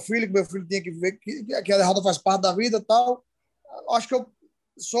aquilo do meu filho, que meu filho tinha que ver que a derrota faz parte da vida e tal. Acho que eu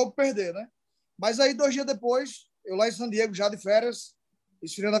soube perder, né? Mas aí, 2 dias depois, eu lá em San Diego, já de férias,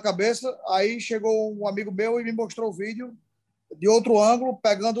 esfriando a cabeça, aí chegou um amigo meu e me mostrou o vídeo de outro ângulo,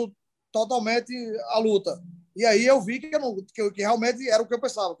 pegando totalmente a luta. E aí eu vi que realmente era o que eu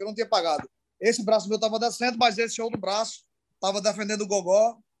pensava, que eu não tinha pagado. Esse braço meu estava descendo, mas esse outro braço estava defendendo o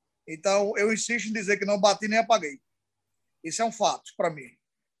gogó. Então, eu insisto em dizer que não bati nem apaguei. Isso é um fato para mim.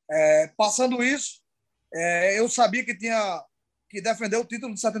 Passando isso, eu sabia que tinha que defender o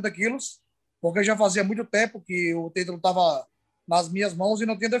título de 70 quilos, porque já fazia muito tempo que o título estava nas minhas mãos e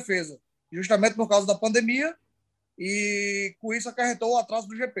não tinha defesa. Justamente por causa da pandemia, e com isso acarretou o atraso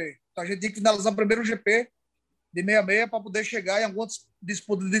do GP. Então, a gente tinha que finalizar primeiro o GP de 66 para poder chegar em algumas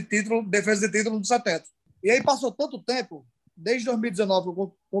disputas de título, defesa de título de 70. E aí passou tanto tempo, desde 2019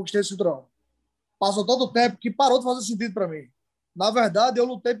 eu conquistei esse cinturão, passou todo tempo que parou de fazer sentido para mim. Na verdade, eu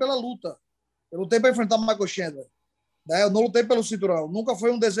lutei pela luta. Eu lutei para enfrentar o Michael Chandler. Né? Eu não lutei pelo cinturão. Nunca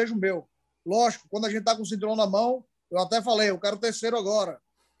foi um desejo meu. Lógico, quando a gente está com o cinturão na mão, eu até falei, eu quero o terceiro agora,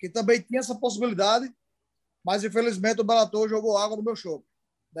 que também tinha essa possibilidade, mas infelizmente o Bellator jogou água no meu chope.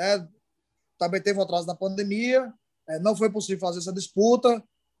 Né? Também teve um atraso da pandemia, não foi possível fazer essa disputa,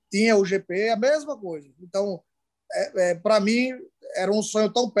 tinha o GP, a mesma coisa. Então, para mim, era um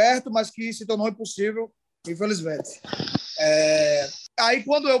sonho tão perto, mas que se tornou impossível, infelizmente. Aí,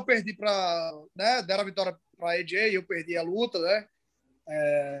 quando eu perdi deram a vitória para a AJ, eu perdi a luta, né?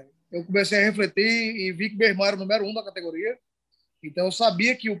 Eu comecei a refletir e vi que meu irmão era o número 1 da categoria. Então, eu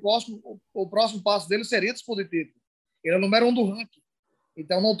sabia que o próximo passo dele seria disputa de título. Ele é o número 1 do ranking.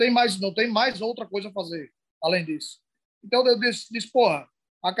 Então, não tem mais outra coisa a fazer, além disso. Então, eu disse, porra,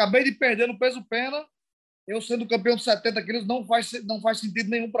 acabei de perder no peso pena, eu sendo campeão de 70 quilos, não faz sentido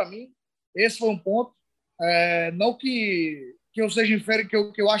nenhum para mim. Esse foi um ponto. Não que que eu seja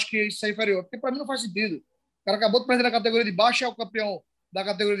inferior, que eu acho que isso é inferior. Porque para mim não faz sentido. O cara acabou de perder na categoria de baixo e é o campeão da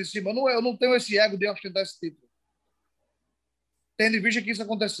categoria de cima. Eu não tenho esse ego de ostentar esse título. Tendo em vista que isso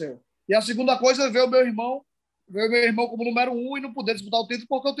aconteceu. E a segunda coisa é ver o meu irmão como número 1 e não poder disputar o título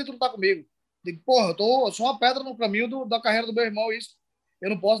porque o título está comigo. Digo, porra, eu sou uma pedra no caminho da carreira do meu irmão, isso eu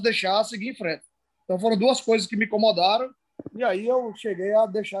não posso deixar seguir em frente. Então foram duas coisas que me incomodaram, e aí eu cheguei a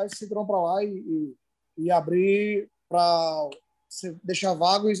deixar esse cinturão para lá e abrir para deixar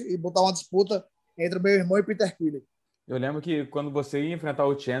vago e botar uma disputa entre o meu irmão e Peter Quille. Eu lembro que quando você ia enfrentar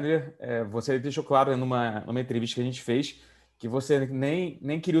o Chandler, você deixou claro numa entrevista que a gente fez que você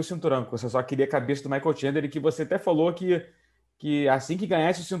nem queria o cinturão, que você só queria a cabeça do Michael Chandler, e que você até falou que assim que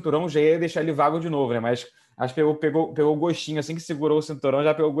ganhasse o cinturão já ia deixar ele vago de novo, né? Mas acho que pegou o gostinho, assim que segurou o cinturão,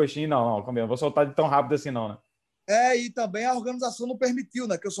 já pegou o gostinho. Não, não vou soltar de tão rápido assim não, né? E também a organização não permitiu,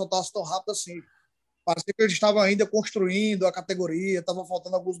 né, que eu soltasse tão rápido assim. Parecia que eles estavam ainda construindo a categoria, estavam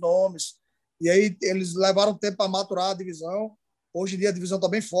faltando alguns nomes. E aí eles levaram tempo para maturar a divisão. Hoje em dia a divisão está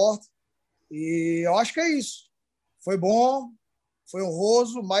bem forte. E eu acho que é isso. Foi bom, foi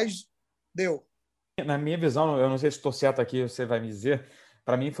honroso, mas deu. Na minha visão, eu não sei se estou certo aqui, você vai me dizer,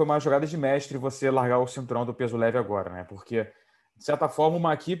 para mim foi uma jogada de mestre você largar o cinturão do peso leve agora, né? Porque, de certa forma, o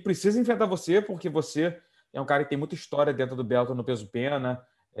Maqui precisa enfrentar você, porque você é um cara que tem muita história dentro do Bellator no peso pena.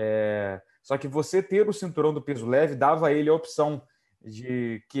 Só que você ter o cinturão do peso leve dava a ele a opção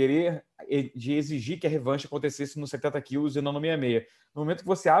de exigir que a revanche acontecesse nos 70 quilos e não no 66. No momento que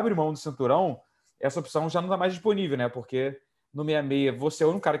você abre mão do cinturão, essa opção já não está mais disponível, né? Porque no 66 você é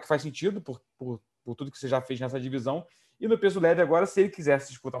um cara que faz sentido por tudo que você já fez nessa divisão. E no peso leve agora, se ele quisesse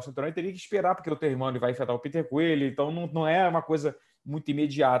disputar o cinturão, ele teria que esperar, porque o teu irmão ele vai enfrentar o Peter Coelho, então não é uma coisa muito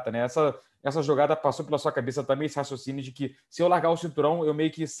imediata, né? Essa jogada passou pela sua cabeça também, esse raciocínio de que se eu largar o cinturão, eu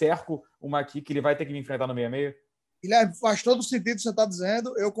meio que cerco o Maqui, que ele vai ter que me enfrentar no 66? Guilherme, faz todo sentido o que você está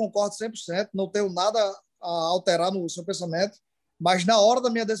dizendo, eu concordo 100%, não tenho nada a alterar no seu pensamento, mas na hora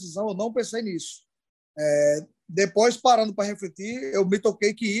da minha decisão eu não pensei nisso. Depois, parando para refletir, eu me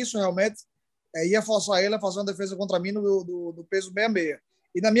toquei que isso realmente ia forçar ele a fazer uma defesa contra mim do peso 66.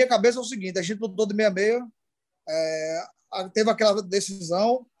 E na minha cabeça é o seguinte, a gente lutou de 66, teve aquela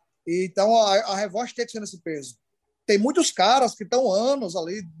decisão, e então a revanche tem que ser nesse peso. Tem muitos caras que estão anos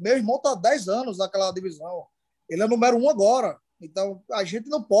ali, meu irmão está há 10 anos naquela divisão, ele é número 1 agora, então a gente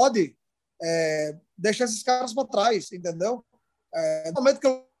não pode deixar esses caras para trás, entendeu? No momento que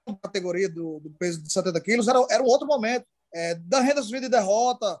eu na categoria do peso de 70 quilos, era um outro momento, da renda de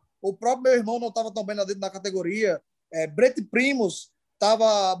derrota, o próprio meu irmão não estava tão bem na categoria, Brett Primus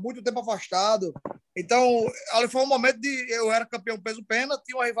estava muito tempo afastado, então ali foi um momento eu era campeão peso pena,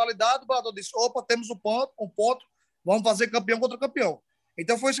 tinha uma rivalidade, o Brador disse, opa, temos um ponto, vamos fazer campeão contra campeão.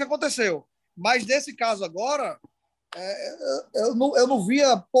 Então foi isso que aconteceu. Mas nesse caso agora, eu não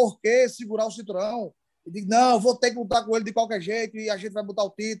via por que segurar o cinturão. Eu digo, não, eu vou ter que lutar com ele de qualquer jeito e a gente vai botar o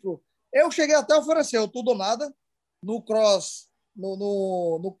título. Eu cheguei até a oferecer o tudo ou nada no cross,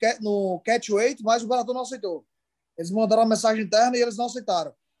 no catchweight, mas o Bellator não aceitou. Eles mandaram uma mensagem interna e eles não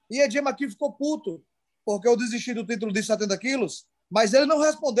aceitaram. E Eddie McKee ficou puto porque eu desisti do título de 70 quilos, mas ele não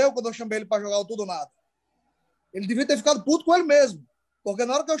respondeu quando eu chamei ele para jogar o tudo ou nada. Ele devia ter ficado puto com ele mesmo, porque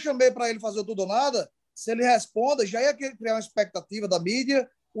na hora que eu chamei para ele fazer o tudo ou nada, se ele responda, já ia criar uma expectativa da mídia,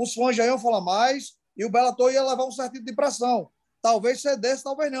 os fãs já iam falar mais e o Bellator ia levar um certo tipo de pressão. Talvez cedesse,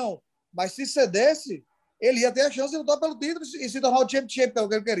 talvez não. Mas se cedesse, ele ia ter a chance de lutar pelo título e se tornar o championship, que é o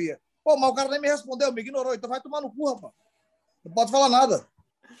que ele queria. Pô, mas o cara nem me respondeu, me ignorou. Então vai tomar no cu, rapaz. Não pode falar nada.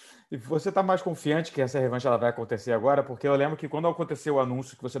 E você está mais confiante que essa revanche ela vai acontecer agora? Porque eu lembro que quando aconteceu o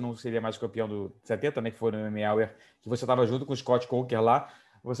anúncio que você não seria mais campeão do 70, né, que foi no MMA Hour, que você estava junto com o Scott Coker lá,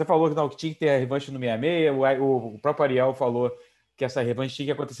 você falou que, não, que tinha que ter a revanche no 66, o próprio Ariel falou que essa revanche tinha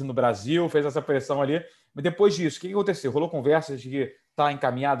que acontecer no Brasil, fez essa pressão ali. Mas depois disso, o que aconteceu? Rolou conversas de que está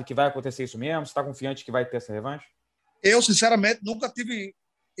encaminhado, que vai acontecer isso mesmo? Você está confiante que vai ter essa revanche? Eu, sinceramente, nunca tive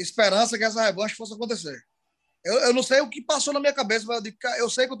esperança que essa revanche fosse acontecer. Eu não sei o que passou na minha cabeça, mas eu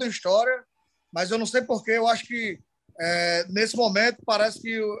sei que eu tenho história, mas eu não sei porquê. Eu acho que nesse momento parece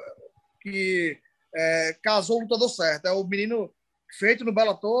que casou o lutador certo. É o menino feito no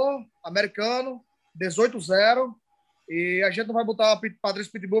Bellator, americano, 18-0, e a gente não vai botar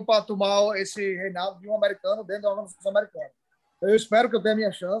Patrício Pitbull para tomar esse reinado de um americano dentro da organização americana. Eu espero que eu tenha a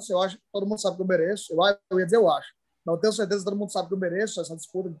minha chance. Eu acho que todo mundo sabe que eu mereço. Eu ia dizer, eu acho. Não tenho certeza que todo mundo sabe que eu mereço essa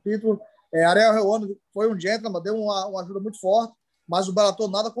disputa de título. Ariel Helwani foi um gentleman, deu uma ajuda muito forte, mas o Bellator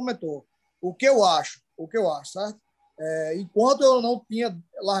nada comentou. O que eu acho, certo? Enquanto eu não tinha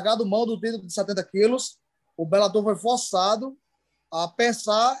largado mão do título de 70 quilos, o Bellator foi forçado a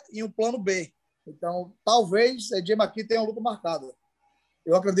pensar em um plano B. Então, talvez AJ McKee tenha uma luta marcada.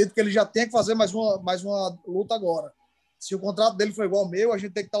 Eu acredito que ele já tem que fazer mais uma luta agora. Se o contrato dele for igual ao meu, a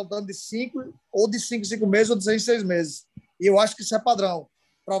gente tem que estar lutando de 5 ou de 5 em 5 meses ou de 6 em 6 meses. E eu acho que isso é padrão.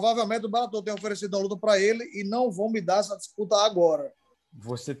 Provavelmente o Bellator tem oferecido uma luta para ele e não vão me dar essa disputa agora.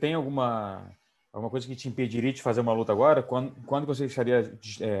 Você tem alguma coisa que te impediria de fazer uma luta agora? Quando você estaria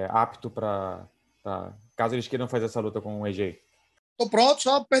apto para caso eles queiram fazer essa luta com o AJ? Estou pronto,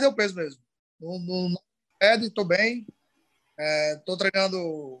 só perder o peso mesmo. Não perde, estou bem. Estou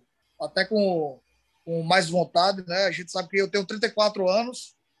treinando até com mais vontade, né? A gente sabe que eu tenho 34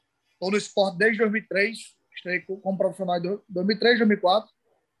 anos, estou no esporte desde 2003, estreiei como profissional em 2003, 2004.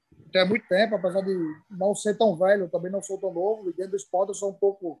 Então é muito tempo, apesar de não ser tão velho, eu também não sou tão novo, e dentro do esporte eu sou um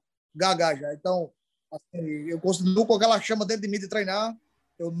pouco gaga já. Então, assim, eu continuo com aquela chama dentro de mim de treinar.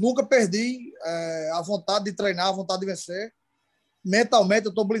 Eu nunca perdi a vontade de treinar, a vontade de vencer. Mentalmente eu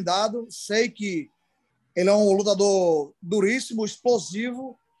estou blindado, sei que ele é um lutador duríssimo,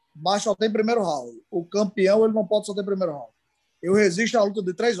 explosivo, mas só tem primeiro round. O campeão, ele não pode só ter primeiro round. Eu resisto a luta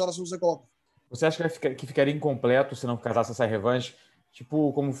de 3 horas, se você colocar. Você acha que ficaria incompleto se não casasse essa revanche?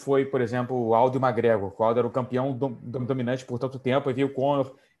 Tipo, como foi, por exemplo, o Aldo McGregor. O Aldo era o campeão dominante por tanto tempo, aí veio o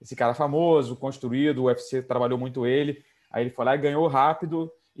Conor, esse cara famoso, construído, o UFC trabalhou muito ele, aí ele foi lá e ganhou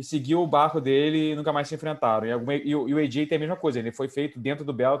rápido e seguiu o barco dele e nunca mais se enfrentaram. E o AJ tem a mesma coisa, ele foi feito dentro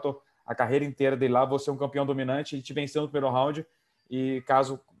do Bellator, a carreira inteira dele lá, você é um campeão dominante, ele te venceu no primeiro round, e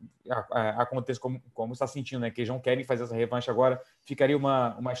caso aconteça como está sentindo, né, que eles não querem fazer essa revanche agora, ficaria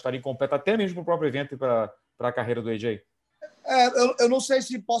uma história incompleta, até mesmo para o próprio evento e para a carreira do AJ. Eu não sei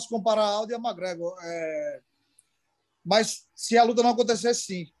se posso comparar a Aldo e a McGregor, mas se a luta não acontecer,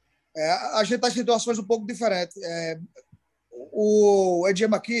 sim. A gente está em situações um pouco diferentes. O AJ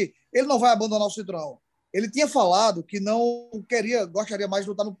McKee, ele não vai abandonar o cinturão. Ele tinha falado que não gostaria mais de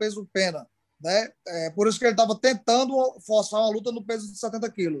lutar no peso pena, né? Por isso que ele estava tentando forçar uma luta no peso de 70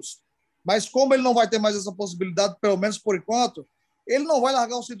 quilos. Mas como ele não vai ter mais essa possibilidade, pelo menos por enquanto, ele não vai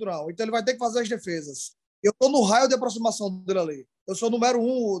largar o cinturão. Então ele vai ter que fazer as defesas. Eu estou no raio de aproximação dele ali. Eu sou o número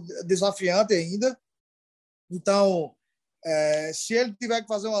 1 desafiante ainda. Então, se ele tiver que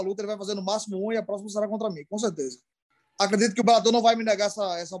fazer uma luta, ele vai fazer no máximo 1 e a próxima será contra mim, com certeza. Acredito que o Bellator não vai me negar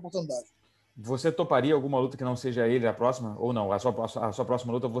essa oportunidade. Você toparia alguma luta que não seja ele a próxima? Ou não? A sua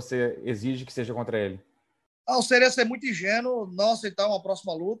próxima luta você exige que seja contra ele? Não, seria ser muito ingênuo não aceitar uma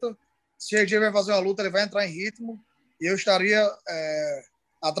próxima luta. Se a AJ vai fazer uma luta, ele vai entrar em ritmo e eu estaria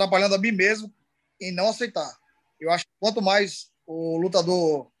atrapalhando a mim mesmo em não aceitar. Eu acho que quanto mais o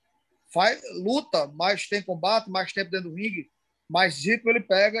lutador luta, mais tem combate, mais tempo dentro do ringue, mais ritmo ele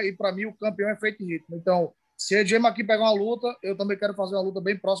pega, e para mim o campeão é feito em ritmo. Então, se a AJ McKee pegar uma luta, eu também quero fazer uma luta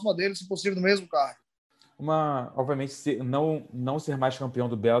bem próxima dele, se possível no mesmo card. Obviamente, não ser mais campeão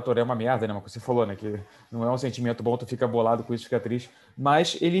do Bellator é uma merda, né? Mas você falou, né? Que não é um sentimento bom, tu fica bolado com isso, fica triste.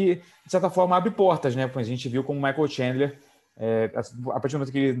 Mas ele, de certa forma, abre portas, né? A gente viu como o Michael Chandler, a partir do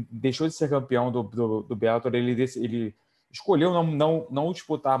momento que ele deixou de ser campeão do Bellator, ele escolheu não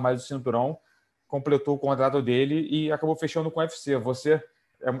disputar mais o cinturão, completou o contrato dele e acabou fechando com o UFC.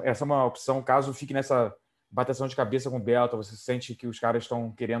 Essa é uma opção, caso fique nessa bateção de cabeça com o Bellator, você sente que os caras estão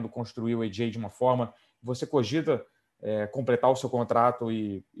querendo construir o AJ de uma forma, você cogita completar o seu contrato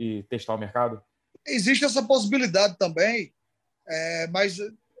e testar o mercado? Existe essa possibilidade também, mas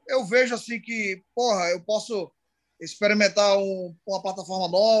eu vejo assim que, eu posso experimentar uma plataforma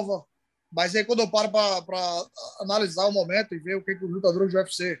nova, mas aí quando eu paro para analisar o momento e ver o que os lutadores do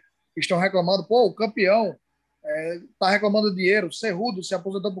UFC estão reclamando, o campeão está reclamando de dinheiro, Cerrudo se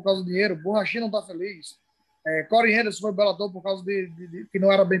aposentou por causa do dinheiro, Borrachinha não está feliz, Corey Anderson foi Bellator por causa de que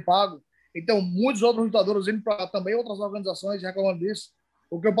não era bem pago. Então, muitos outros lutadores indo para também outras organizações reclamando disso.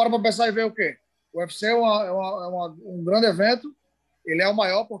 O que eu paro para pensar e ver o quê? O UFC é um grande evento, ele é o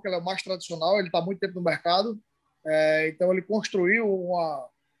maior porque ele é o mais tradicional, ele está há muito tempo no mercado, então ele construiu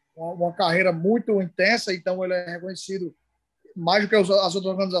uma carreira muito intensa, então ele é reconhecido mais do que as outras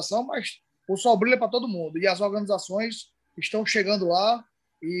organizações, mas o sol brilha para todo mundo. E as organizações estão chegando lá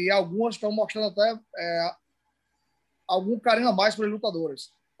e algumas estão mostrando até algum carinho a mais para os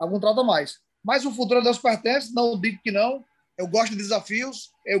lutadores, algum trato a mais. Mas o futuro a Deus pertence, não digo que não. Eu gosto de desafios,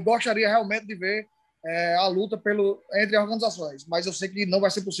 eu gostaria realmente de ver a luta entre organizações, mas eu sei que não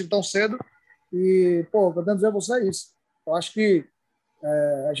vai ser possível tão cedo. E, eu tento dizer a você isso. Eu acho que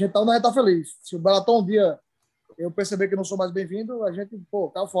a gente tá feliz. Se o Bellator um dia eu perceber que não sou mais bem-vindo, a gente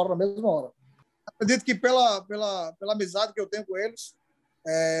cai fora na mesma hora. Acredito que pela amizade que eu tenho com eles,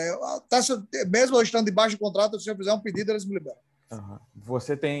 mesmo eu estando debaixo de contrato, se eu fizer um pedido, eles me liberam. Uhum.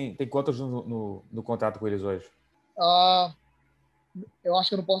 Você tem quantos no contrato com eles hoje? eu acho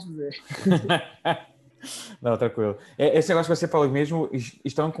que eu não posso dizer. Não, tranquilo. Esse negócio que você falou mesmo,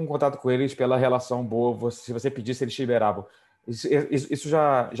 estão com contato com eles pela relação boa, se você pedisse, eles te liberavam. Isso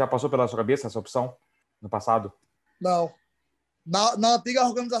já passou pela sua cabeça, essa opção, no passado? Não. Na antiga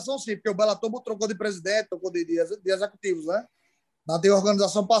organização, sim, porque o Bellator trocou de presidente, trocou de executivos, né? Na antiga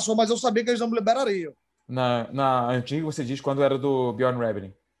organização passou, mas eu sabia que eles não me liberariam. Na antiga, você diz quando era do Bjorn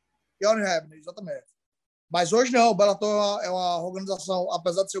Rebney. Bjorn Rebney, exatamente. Mas hoje não, o Bellator é uma organização,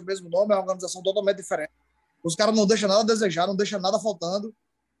 apesar de ser o mesmo nome, é uma organização totalmente diferente. Os caras não deixam nada a desejar, não deixam nada faltando.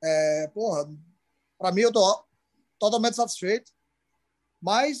 Para mim, eu tô totalmente satisfeito.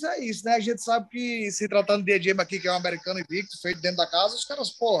 Mas é isso, né? A gente sabe que, se tratando de EGM aqui, que é um americano invicto, feito dentro da casa, os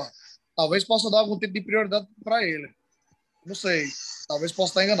caras, talvez possa dar algum tipo de prioridade para ele. Não sei. Talvez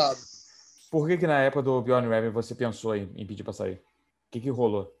possa estar enganado. Por que na época do Bjorn Rebney você pensou em pedir para sair? O que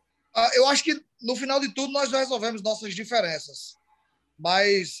rolou? Eu acho que, no final de tudo, nós já resolvemos nossas diferenças.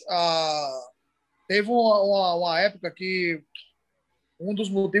 Mas teve uma época que um dos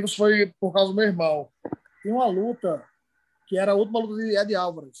motivos foi por causa do meu irmão. Tinha uma luta que era a última luta de Ed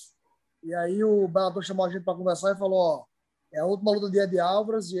Álvares. E aí o Bellator chamou a gente para conversar e falou, é a última luta de Ed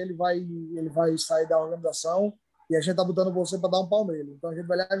Álvares e ele vai sair da organização e a gente tá botando você para dar um pau nele. Então a gente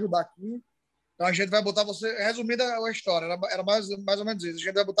vai lhe ajudar aqui. Então a gente vai botar você... Resumida a história, era mais ou menos isso. A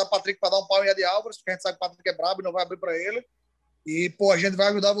gente vai botar Patrick para dar um pau em Ed Álvares, porque a gente sabe que o Patrick é brabo e não vai abrir para ele. E, a gente vai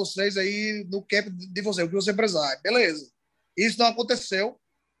ajudar vocês aí no camp de você, o que você precisar. Beleza. Isso não aconteceu.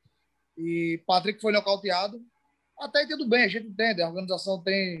 E Patrick foi nocauteado. Até aí tudo bem, a gente entende. A organização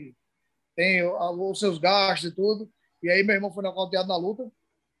tem os seus gastos e tudo. E aí meu irmão foi nocauteado na luta.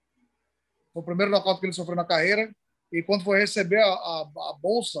 Foi o primeiro nocaute que ele sofreu na carreira. E quando foi receber a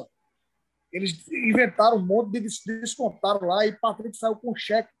bolsa, eles inventaram um monte de descontaram lá e Patrick saiu com um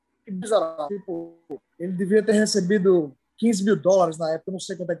cheque miserável. Tipo, ele devia ter recebido $15 mil na época, eu não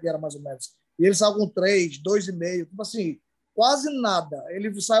sei quanto é que era mais ou menos. E ele saiu com 3, 2,5, tipo assim, quase nada.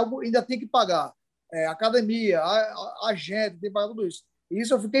 Ele saiu, ainda tinha que pagar academia, a gente, tem que pagar tudo isso. E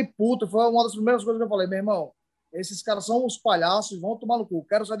isso eu fiquei puto, foi uma das primeiras coisas que eu falei, meu irmão, esses caras são uns palhaços, vão tomar no cu,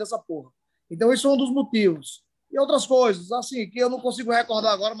 quero sair dessa porra. Então isso é um dos motivos. E outras coisas, assim, que eu não consigo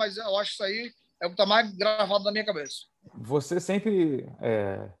recordar agora, mas eu acho que isso aí é o que está mais gravado na minha cabeça. Você sempre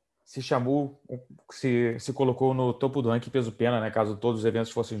se chamou, se colocou no topo do ranking peso-pena, né? Caso todos os eventos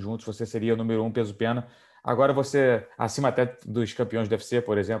fossem juntos, você seria o número 1 peso-pena. Agora você, acima até dos campeões do UFC,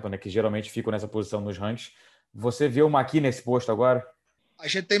 por exemplo, né? Que geralmente ficam nessa posição nos rankings. Você vê o Maqui nesse posto agora? A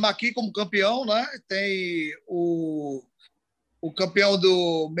gente tem Maqui como campeão, né? Tem o campeão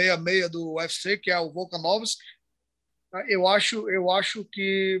do 66 do UFC, que é o Volkanovski. Eu acho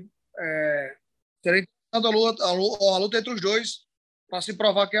que seria interessante a luta entre os dois para se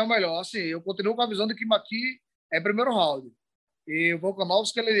provar quem é o melhor. Assim, eu continuo com a visão de que Maqui é primeiro round. E o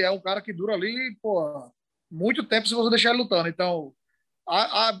Volkanovski, ele é um cara que dura ali, muito tempo se você deixar ele lutando. Então,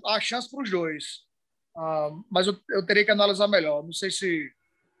 há chance para os dois. Mas eu teria que analisar melhor. Não sei se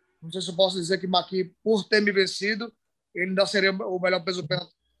eu posso dizer que Maqui, por ter me vencido, ele ainda seria o melhor peso-pena.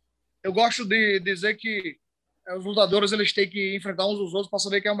 Eu gosto de dizer que os lutadores eles têm que enfrentar uns os outros para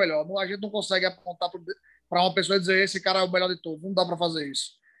saber quem é o melhor. A gente não consegue apontar para uma pessoa e dizer esse cara é o melhor de todos. Não dá para fazer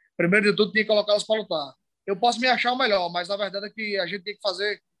isso. Primeiro de tudo, tem que colocá-los para lutar. Eu posso me achar o melhor, mas a verdade é que a gente tem que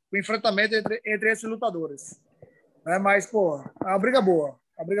fazer o enfrentamento entre esses lutadores. Mas, é uma briga boa.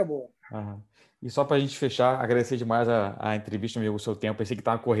 A briga boa. Uhum. E só para a gente fechar, agradecer demais a entrevista, amigo, o seu tempo. Pensei que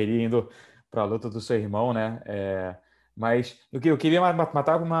estava na correria indo para a luta do seu irmão, né? Mas eu queria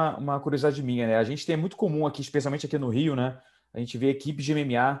matar uma curiosidade minha, né? A gente tem muito comum aqui, especialmente aqui no Rio, né? A gente vê equipes de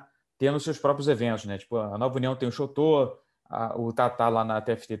MMA tendo seus próprios eventos, né? Tipo, a Nova União tem o Chotô, o Tatá lá na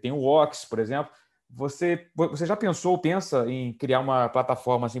TFT tem o Ox, por exemplo. Você já pensa em criar uma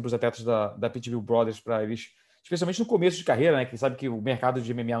plataforma assim para os atletas da Pitbull Brothers, para eles, especialmente no começo de carreira, né? Que sabe que o mercado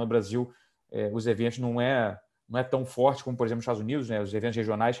de MMA no Brasil, os eventos não é tão forte como, por exemplo, nos Estados Unidos, né? Os eventos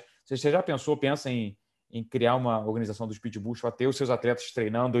regionais. Você já pensa em criar uma organização dos pitbulls para ter os seus atletas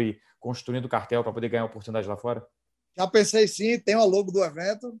treinando e construindo cartel para poder ganhar oportunidade lá fora? Já pensei sim, tem o logo do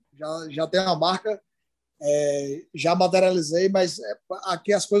evento, já tem uma marca, já materializei, mas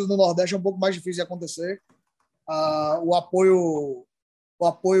aqui as coisas no Nordeste é um pouco mais difícil de acontecer. O apoio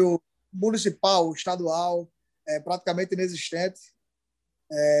municipal, estadual, é praticamente inexistente.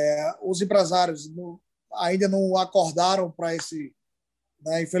 Os empresários ainda não acordaram para esse,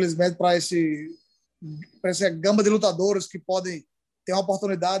 né, infelizmente, para essa gama de lutadores que podem ter uma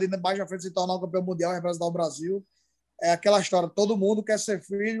oportunidade e mais à frente se tornar um campeão mundial e representar o Brasil. É aquela história, todo mundo quer ser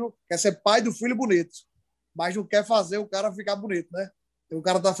pai do filho bonito, mas não quer fazer o cara ficar bonito, né? O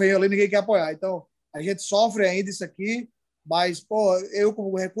cara tá feio ali, ninguém quer apoiar. Então, a gente sofre ainda isso aqui, Mas, pô, eu,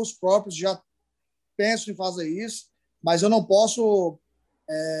 com recursos próprios, já penso em fazer isso, mas eu não posso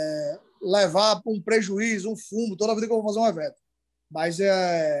levar um prejuízo, um fumo, toda vida que eu vou fazer um evento. Mas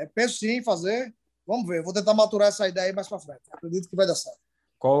penso sim em fazer. Vamos ver, vou tentar maturar essa ideia aí mais para frente. Acredito que vai dar certo.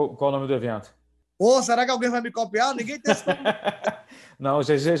 Qual o nome do evento? Pô, será que alguém vai me copiar? Ninguém tem esse nome. Não, o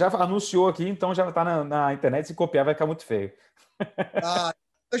GG já anunciou aqui, então já está na internet. Se copiar, vai ficar muito feio.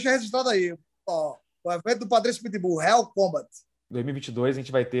 Deixa registrado aí. Ó, o evento do Patrício Pitbull, Hell Combat. 2022 a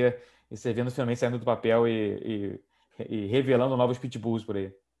gente vai ter esse evento finalmente saindo do papel e revelando novos pitbulls por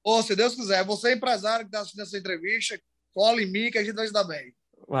aí. Pô, se Deus quiser, você é empresário que está assistindo essa entrevista, cola em mim que a gente vai se dar bem.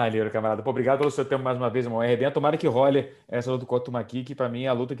 Valeu, camarada. Pô, obrigado pelo seu tempo mais uma vez, irmão. RBN, tomara que role essa luta contra o Maqui, que para mim é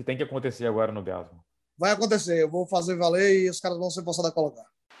a luta que tem que acontecer agora no Bellator. Vai acontecer, eu vou fazer valer e os caras vão ser forçados a colocar.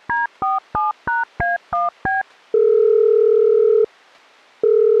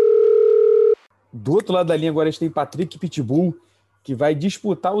 Do outro lado da linha agora a gente tem Patrick Pitbull, que vai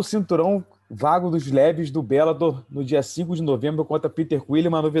disputar o cinturão vago dos leves do Bellator no dia 5 de novembro contra Peter Quillin,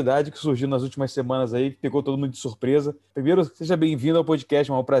 uma novidade que surgiu nas últimas semanas aí, que pegou todo mundo de surpresa. Primeiro, seja bem-vindo ao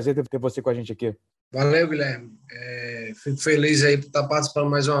podcast, é um prazer ter você com a gente aqui. Valeu, Guilherme. Fico feliz aí por estar participando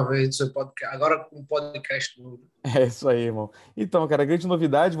mais uma vez do seu podcast, agora com um podcast novo. É isso aí, irmão. Então, cara, grande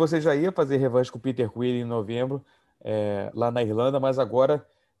novidade, você já ia fazer revanche com o Peter Quillin em novembro, lá na Irlanda, mas agora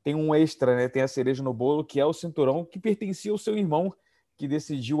tem um extra, né? Tem a cereja no bolo, que é o cinturão que pertencia ao seu irmão, que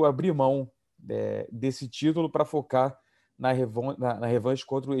decidiu abrir mão desse título para focar na revanche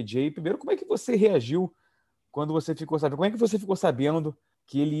contra o AJ. Primeiro, como é que você reagiu quando você ficou sabendo? Como é que você ficou sabendo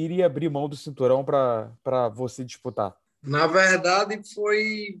que ele iria abrir mão do cinturão para você disputar? Na verdade,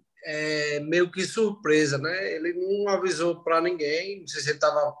 foi meio que surpresa, né? Ele não avisou para ninguém. Não sei se ele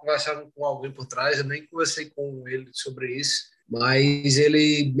estava conversando com alguém por trás, eu nem conversei com ele sobre isso. Mas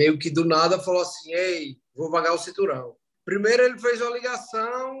ele meio que do nada falou assim: ei, vou vagar o cinturão. Primeiro ele fez uma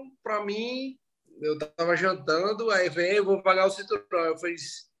ligação para mim, eu estava jantando, aí veio, eu vou pagar o cinturão. Eu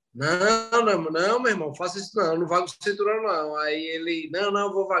fiz, não, meu irmão, faça isso não vago o cinturão não. Aí ele,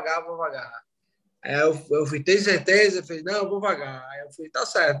 não, vou vagar. Aí eu fui, tem certeza? Ele fez, não, vou vagar. Aí eu fui, tá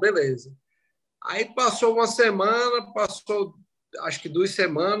certo, beleza. Aí passou uma semana, passou acho que 2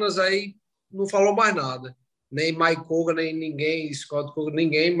 semanas, aí não falou mais nada. Nem Mike Koga, nem ninguém, Scott Koga,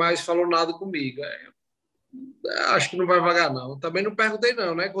 ninguém mais falou nada comigo. Acho que não vai vagar, não. Também não perguntei,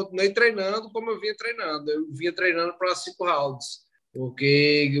 não, né? Continuei treinando como eu vinha treinando. Eu vinha treinando para 5 rounds,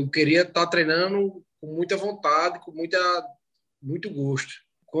 porque eu queria estar treinando com muita vontade, com muito gosto.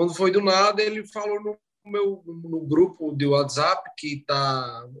 Quando foi do nada, ele falou no grupo de WhatsApp, que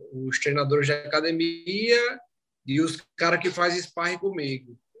tá os treinadores de academia e os caras que fazem sparring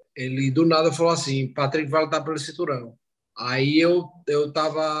comigo. Ele do nada falou assim: Patrick vai lutar pelo cinturão. Aí eu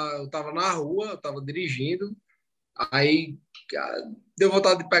tava na rua, eu tava dirigindo, aí deu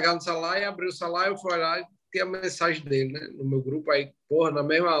vontade de pegar no celular e abrir o celular, eu fui olhar e tinha a mensagem dele, né, no meu grupo. Aí, porra, na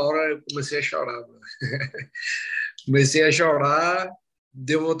mesma hora eu comecei a chorar. Comecei a chorar,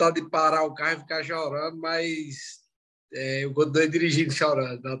 deu vontade de parar o carro e ficar chorando, mas eu continuei dirigindo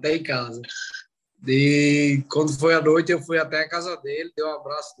chorando, até em casa. E quando foi à noite, eu fui até a casa dele, dei um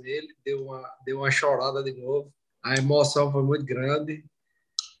abraço nele, deu uma chorada de novo. A emoção foi muito grande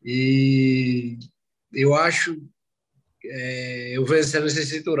e eu acho, eu vencendo esse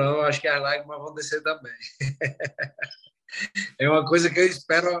cinturão, eu acho que as lágrimas vão descer também. É uma coisa que eu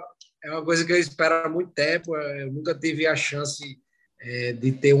espero há muito tempo. Eu nunca tive a chance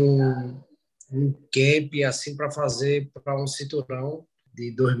de ter um camp assim para fazer para um cinturão de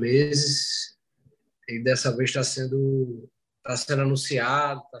 2 meses, e dessa vez está sendo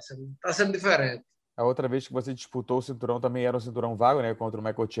anunciado, está sendo diferente. A outra vez que você disputou o cinturão também era um cinturão vago, né, contra o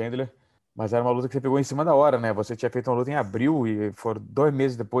Michael Chandler, mas era uma luta que você pegou em cima da hora, né? Você tinha feito uma luta em abril e foram 2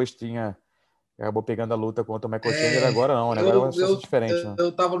 meses depois acabou pegando a luta contra o Michael Chandler. Agora não, né? Agora é uma situação diferente, né? Eu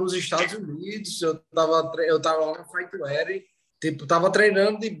estava nos Estados Unidos, eu tava lá no Fight Week, tipo, tava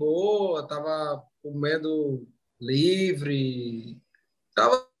treinando de boa, tava comendo livre,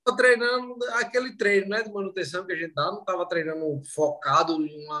 tava treinando aquele treino, né, de manutenção que a gente dá, não tava treinando focado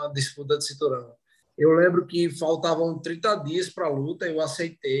em uma disputa de cinturão. Eu lembro que faltavam 30 dias para a luta, eu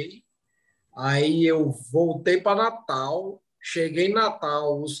aceitei. Aí eu voltei para Natal, cheguei em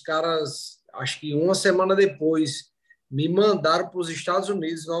Natal, os caras, acho que uma semana depois, me mandaram para os Estados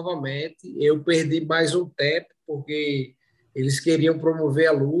Unidos novamente. Eu perdi mais um tempo, porque eles queriam promover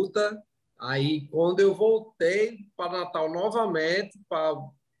a luta. Aí, quando eu voltei para Natal novamente, para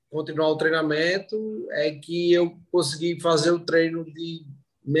continuar o treinamento, é que eu consegui fazer o treino de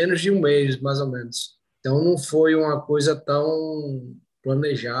menos de 1 mês, mais ou menos. Então, não foi uma coisa tão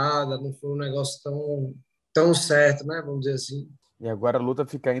planejada, não foi um negócio tão certo, né? Vamos dizer assim. E agora a luta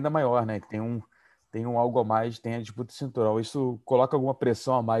fica ainda maior, né? Que tem um algo a mais, tem a disputa de cinturão. Isso coloca alguma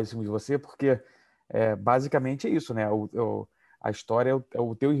pressão a mais em cima de você, porque basicamente é isso, né? A história é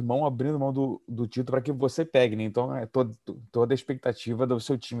o teu irmão abrindo mão do título para que você pegue, né? Então, toda a expectativa do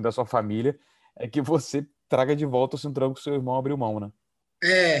seu time, da sua família, é que você traga de volta o cinturão que o seu irmão abriu mão, né?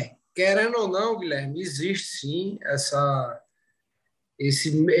 Querendo ou não, Guilherme, existe sim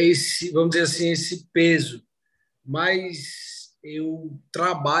esse, vamos dizer assim, esse peso, mas eu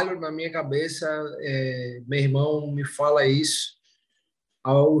trabalho na minha cabeça, meu irmão me fala isso,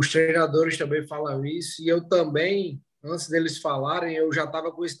 os treinadores também falam isso, e eu também, antes deles falarem, eu já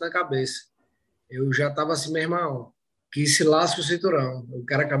estava com isso na cabeça. Eu já estava assim, meu irmão, que se lasque o cinturão, eu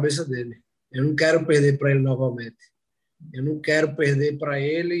quero a cabeça dele. Eu não quero perder para ele novamente. Eu não quero perder para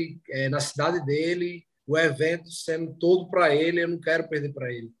ele, na cidade dele, o evento sendo todo para ele, eu não quero perder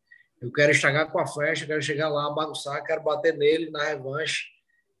para ele. Eu quero estragar com a festa, eu quero chegar lá, bagunçar, quero bater nele na revanche,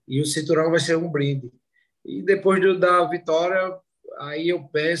 e o cinturão vai ser um brinde. E depois da vitória, aí eu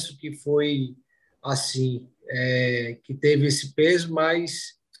penso que foi assim, que teve esse peso,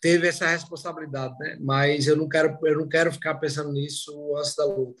 mas teve essa responsabilidade, né? Mas eu não quero ficar pensando nisso antes da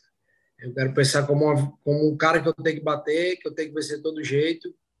luta. Eu quero pensar como um cara que eu tenho que bater, que eu tenho que vencer de todo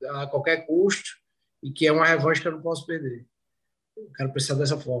jeito, a qualquer custo, e que é uma revanche que eu não posso perder. Eu quero pensar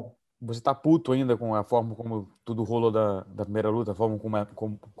dessa forma. Você tá puto ainda com a forma como tudo rolou da primeira luta, a forma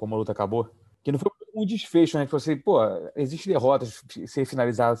como a luta acabou? Que não foi um desfecho, né? Que você, pô, existe derrotas, ser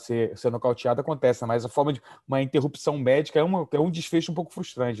finalizado, ser nocauteado, acontece, mas a forma de uma interrupção médica é um desfecho um pouco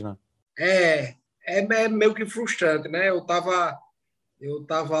frustrante, né? É meio que frustrante, né? Eu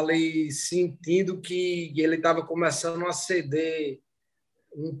tava ali sentindo que ele estava começando a ceder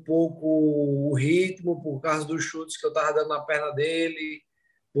um pouco o ritmo por causa dos chutes que eu estava dando na perna dele,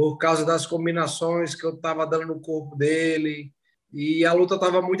 por causa das combinações que eu estava dando no corpo dele. E a luta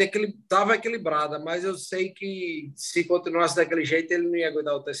estava tava equilibrada, mas eu sei que se continuasse daquele jeito, ele não ia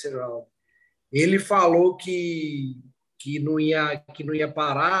aguentar o terceiro round. Ele falou que não ia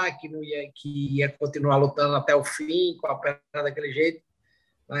parar, que ia continuar lutando até o fim, com a perna daquele jeito.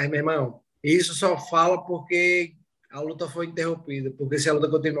 Mas, meu irmão, isso só fala porque a luta foi interrompida. Porque se a luta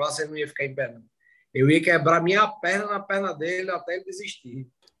continuasse, ele não ia ficar em pé, não. Eu ia quebrar minha perna na perna dele até ele desistir.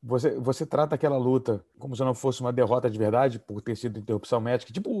 Você trata aquela luta como se não fosse uma derrota de verdade, por ter sido interrupção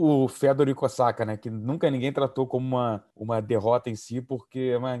médica, tipo o Fedor e Kosaka, né? Que nunca ninguém tratou como uma derrota em si,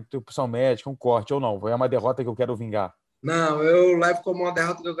 porque é uma interrupção médica, um corte, ou não. É uma derrota que eu quero vingar. Não, eu levo como uma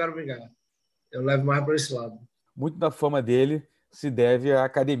derrota que eu quero vingar. Eu levo mais por esse lado. Muito da fama dele se deve à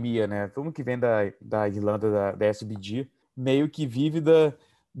academia, né? Todo mundo que vem da Irlanda, da SBG, meio que vive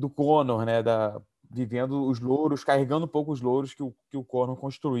do Conor, né? Vivendo os louros, carregando um pouco os louros que o Conor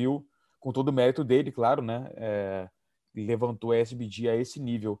construiu, com todo o mérito dele, claro, né? Levantou a SBG a esse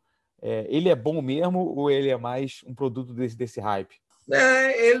nível. Ele é bom mesmo ou ele é mais um produto desse hype?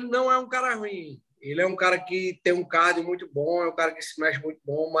 Ele não é um cara ruim. Ele é um cara que tem um cardio muito bom, é um cara que se mexe muito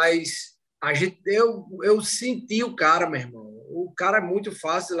bom, mas eu senti o cara, meu irmão. O cara é muito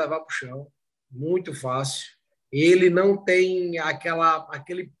fácil de levar para o chão, muito fácil. Ele não tem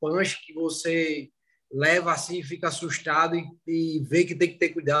aquele punch que você leva assim e fica assustado e vê que tem que ter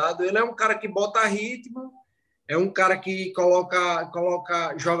cuidado. Ele é um cara que bota ritmo, é um cara que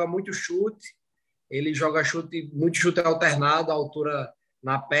joga muito chute. Ele joga muito chute alternado, a altura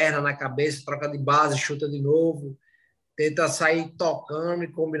na perna, na cabeça, troca de base, chuta de novo, tenta sair tocando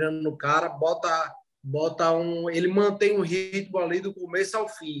e combinando no cara, ele mantém um ritmo ali do começo ao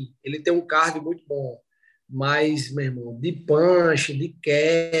fim. Ele tem um cardio muito bom. Mas, meu irmão, de punch, de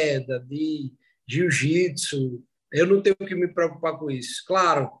queda, de jiu-jitsu, eu não tenho que me preocupar com isso.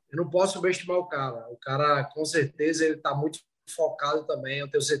 Claro, eu não posso subestimar o cara. O cara, com certeza, ele está muito focado também, eu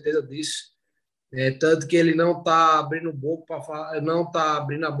tenho certeza disso. Tanto que ele não está abrindo a boca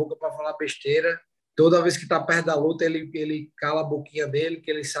para falar besteira. Toda vez que está perto da luta, ele cala a boquinha dele,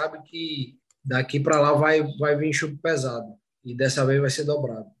 que ele sabe que daqui para lá vai vir chumbo pesado. E dessa vez vai ser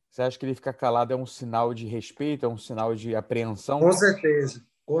dobrado. Você acha que ele ficar calado é um sinal de respeito, é um sinal de apreensão? Com certeza,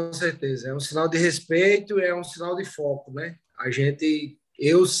 com certeza. É um sinal de respeito, é um sinal de foco, né? A gente que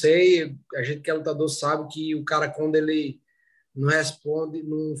é lutador sabe que o cara, quando ele não responde,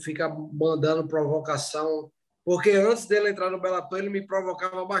 não fica mandando provocação, porque antes dele entrar no Bellator, ele me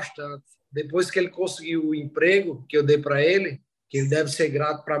provocava bastante. Depois que ele conseguiu o emprego que eu dei para ele, que ele deve ser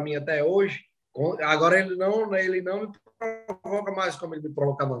grato para mim até hoje, agora ele não me provoca mais como ele me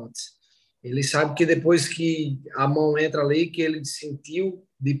provocava antes. Ele sabe que depois que a mão entra ali, que ele sentiu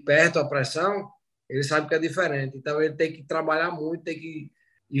de perto a pressão, ele sabe que é diferente. Então ele tem que trabalhar muito, tem que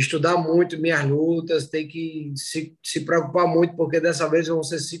estudar muito minhas lutas, tem que se preocupar muito, porque dessa vez vão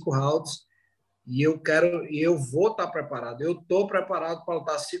ser 5 rounds e eu vou estar preparado. Eu estou preparado para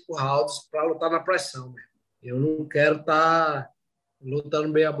lutar 5 rounds, para lutar na pressão, né? Eu não quero estar lutando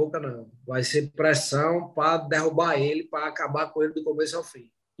meia boca, não. Vai ser pressão para derrubar ele, para acabar com ele do começo ao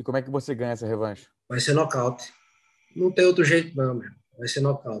fim. E como é que você ganha essa revanche? Vai ser nocaute. Não tem outro jeito, não, meu. Vai ser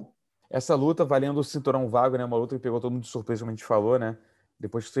nocaute. Essa luta valendo o cinturão vago, né? Uma luta que pegou todo mundo de surpresa, como a gente falou, né?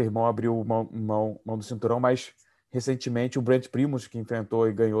 Depois que seu irmão abriu mão do cinturão, mas recentemente o Brent Primus, que enfrentou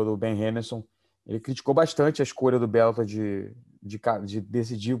e ganhou do Ben Henderson, ele criticou bastante a escolha do Bellator de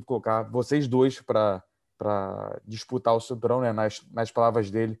decidir colocar vocês dois para disputar o cinturão, né? Nas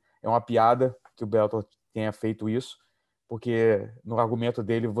palavras dele, é uma piada que o Bellator tenha feito isso, porque no argumento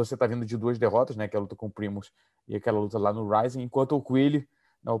dele você está vindo de 2 derrotas, né? Que é a luta com o Primus e aquela luta lá no Rising, enquanto o Quilley,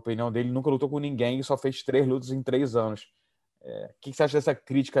 na opinião dele, nunca lutou com ninguém e só fez 3 lutas em 3 anos. O que você acha dessa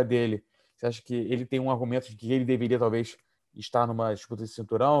crítica dele? Você acha que ele tem um argumento de que ele deveria talvez estar numa disputa de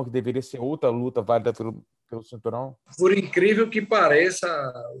cinturão, que deveria ser outra luta válida pelo cinturão? Por incrível que pareça,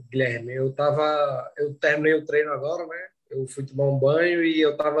 Guilherme, eu terminei o treino agora, né? Eu fui tomar um banho e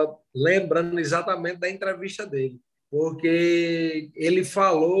eu estava lembrando exatamente da entrevista dele, porque ele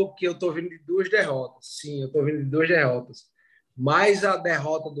falou que eu estou vindo de 2 derrotas. Sim, eu estou vindo de 2 derrotas, mas a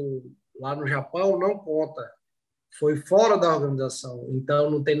derrota lá no Japão não conta. Foi fora da organização,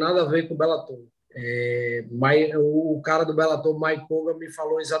 então não tem nada a ver com o Bellator. O cara do Bellator, Mike Hogan, me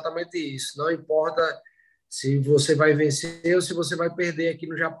falou exatamente isso. Não importa se você vai vencer ou se você vai perder aqui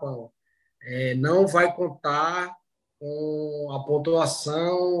no Japão. Não vai contar com a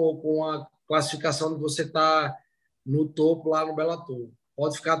pontuação ou com a classificação de você estar no topo lá no Bellator.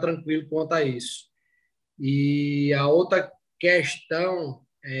 Pode ficar tranquilo quanto a isso. E a outra questão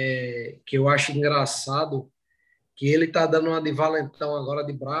que eu acho engraçado, que ele está dando uma de valentão agora,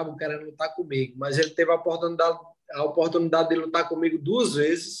 de brabo, querendo lutar comigo. Mas ele teve a oportunidade de lutar comigo 2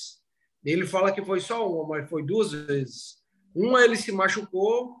 vezes. Ele fala que foi só uma, mas foi 2 vezes. Uma ele se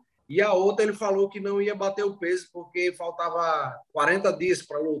machucou e a outra ele falou que não ia bater o peso porque faltava 40 dias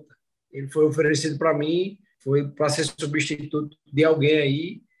para a luta. Ele foi oferecido para mim, foi para ser substituto de alguém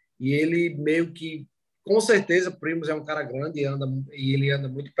aí, e ele meio que, com certeza, Primus é um cara grande e ele anda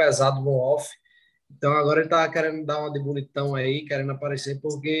muito pesado no off. Então agora ele tá querendo dar uma de bonitão aí, querendo aparecer,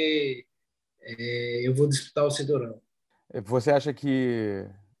 porque eu vou disputar o cinturão. Você acha que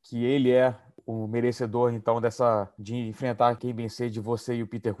ele é o merecedor, então, de enfrentar quem vencer de você e o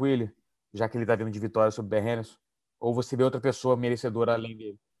Peter Quilley, já que ele está vindo de vitória sobre o Ben Henderson? Ou você vê outra pessoa merecedora além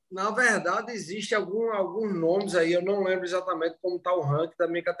dele? Na verdade, existe alguns nomes aí, eu não lembro exatamente como está o ranking da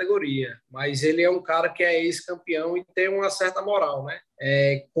minha categoria, mas ele é um cara que é ex-campeão e tem uma certa moral, né?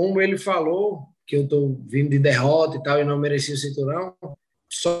 Como ele falou, que eu estou vindo de derrota e tal, e não mereci o cinturão,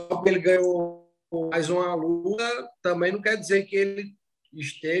 só que ele ganhou mais uma luta, também não quer dizer que ele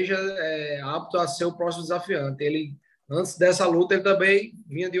esteja apto a ser o próximo desafiante. Ele, antes dessa luta, ele também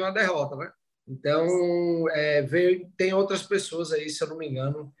vinha de uma derrota, né? Então, tem outras pessoas aí, se eu não me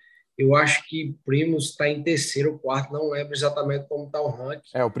engano. Eu acho que Primus está em 3º ou 4º, não lembro exatamente como está o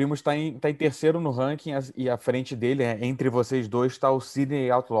ranking. O Primus está em 3º no ranking, e à frente dele, entre vocês dois, está o Sidney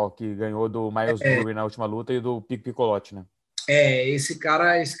Outlaw, que ganhou do Miles Drury na última luta, e do Pico Piccolotti, né? Esse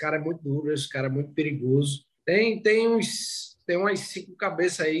cara é muito duro, esse cara é muito perigoso. Tem umas 5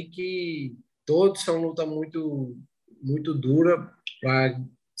 cabeças aí que todos são luta muito, muito dura,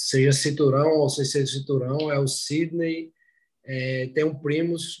 seja cinturão ou sem ser cinturão. É o Sidney, tem um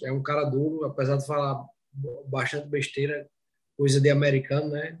Primus, é um cara duro, apesar de falar bastante besteira, coisa de americano,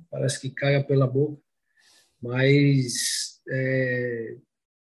 né? Parece que caga pela boca. Mas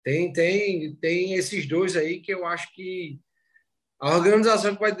tem esses 2 aí que eu acho que a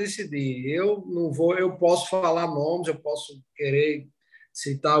organização que vai decidir. Eu posso falar nomes, eu posso querer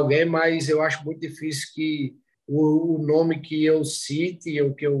citar alguém, mas eu acho muito difícil que o nome que eu cite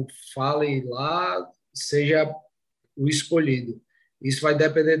ou que eu fale lá seja o escolhido. Isso vai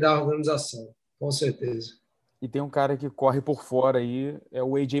depender da organização, com certeza. E tem um cara que corre por fora aí, é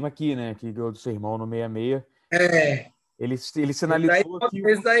o AJ McKee, né? Que ganhou do seu irmão no 66. Ele sinalizou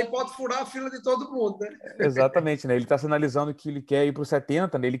esse daí pode furar a fila de todo mundo, né? Exatamente, né? Ele está sinalizando que ele quer ir para o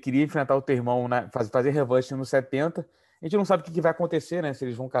 70, né? Ele queria enfrentar o teu irmão, fazer revanche no 70. A gente não sabe o que vai acontecer, né? Se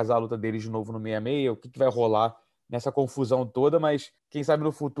eles vão casar a luta deles de novo no 66, o que vai rolar nessa confusão toda, mas quem sabe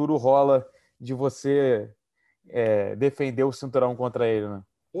no futuro rola de você defender o cinturão contra ele, né?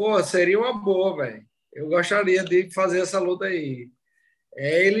 Pô, seria uma boa, velho. Eu gostaria de fazer essa luta aí.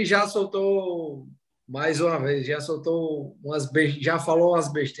 Ele já soltou, mais uma vez, já falou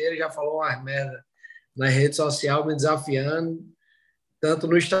umas besteiras, já falou umas merda nas redes sociais, me desafiando. tanto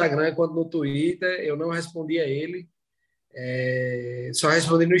no Instagram quanto no Twitter. Eu não respondi a ele. Só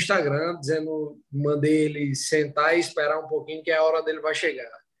respondi no Instagram, mandei ele sentar e esperar um pouquinho, que a hora dele vai chegar.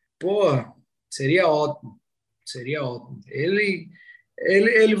 Porra, seria ótimo. Seria ótimo.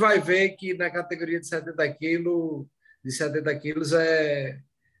 Ele vai ver que na categoria de 70 quilos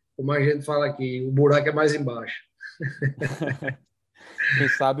como a gente fala aqui, o buraco é mais embaixo. Quem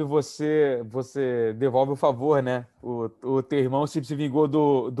sabe você devolve o favor, né? O teu irmão se vingou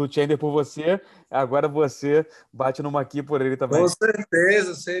do Chandler por você, agora você bate numa aqui por ele também. Com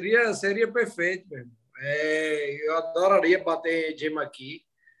certeza, seria perfeito mesmo. Eu adoraria bater Jim aqui.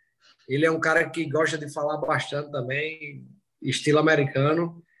 Ele é um cara que gosta de falar bastante também, estilo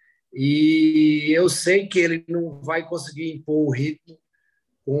americano, e eu sei que ele não vai conseguir impor o ritmo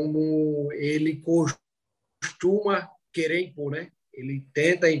como ele costuma querer impor, né? Ele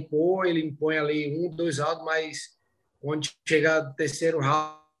tenta impor, ele impõe ali 1, 2 rounds, mas quando chega no terceiro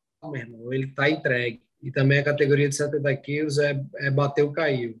round, meu irmão, ele está entregue. E também a categoria de 70 quilos é bater ou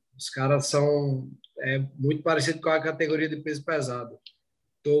caiu. Os caras são muito parecidos com a categoria de peso pesado.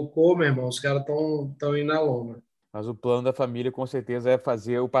 Tocou, meu irmão, os caras estão indo na lona. Mas o plano da família, com certeza, é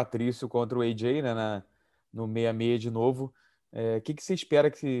fazer o Patrício contra o AJ, né, no 66 de novo. O que você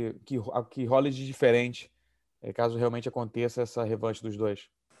espera que role de diferente, caso realmente aconteça essa revanche dos dois?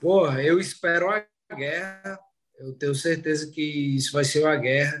 Porra, eu espero uma guerra. Eu tenho certeza que isso vai ser uma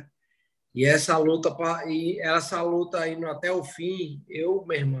guerra. E essa luta indo até o fim,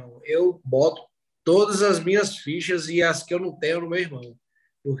 meu irmão, eu boto todas as minhas fichas e as que eu não tenho no meu irmão.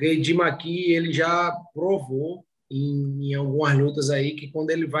 Porque Jim aqui, ele já provou em algumas lutas aí que quando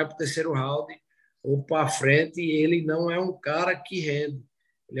ele vai para o terceiro round ou para frente, ele não é um cara que rende.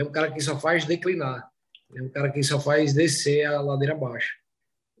 Ele é um cara que só faz declinar. Ele é um cara que só faz descer a ladeira abaixo.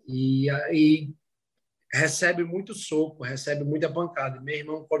 E recebe muito soco, recebe muita pancada. Meu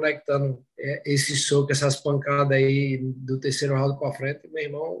irmão conectando esse soco, essas pancadas aí do terceiro round para frente, meu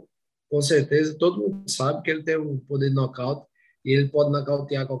irmão, com certeza, todo mundo sabe que ele tem um poder de nocaute e ele pode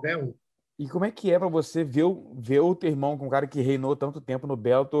nocautear qualquer um. E como é que é para você ver o teu irmão, com um cara que reinou tanto tempo no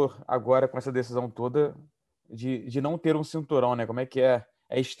Bellator, agora com essa decisão toda de não ter um cinturão, né? Como é que é?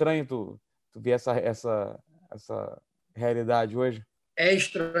 É estranho tu ver essa realidade hoje? É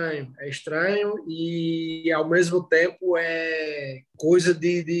estranho e ao mesmo tempo é coisa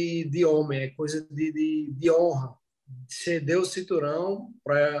de homem, é coisa de honra. Ceder o cinturão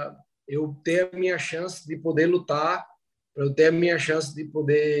para eu ter a minha chance de poder lutar, para eu ter a minha chance de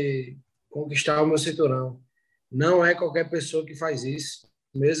poder conquistar o meu cinturão. Não é qualquer pessoa que faz isso,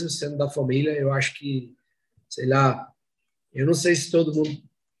 mesmo sendo da família. Eu acho que, sei lá, eu não sei se todo mundo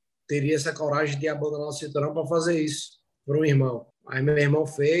teria essa coragem de abandonar o cinturão para fazer isso para um irmão. Aí meu irmão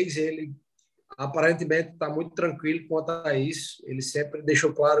fez, ele aparentemente está muito tranquilo quanto a isso. Ele sempre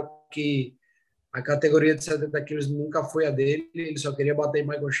deixou claro que a categoria de 70 quilos nunca foi a dele, ele só queria bater em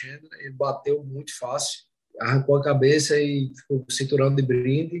Michael Chandler. Ele bateu muito fácil, arrancou a cabeça e ficou com o cinturão de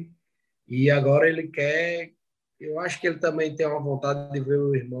brinde. E agora ele quer... Eu acho que ele também tem uma vontade de ver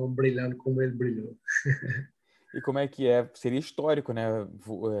o irmão brilhando como ele brilhou. E como é que é? Seria histórico, né?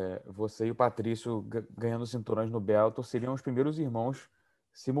 Você e o Patrício ganhando cinturões no Bellator seriam os primeiros irmãos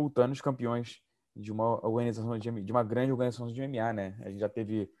simultâneos campeões de uma organização de uma grande organização de MMA, né? A gente já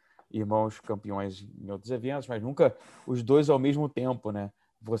teve irmãos campeões em outros eventos, mas nunca os dois ao mesmo tempo, né?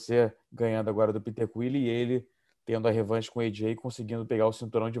 Você ganhando agora do Peter Queally e ele tendo a revanche com o AJ, conseguindo pegar o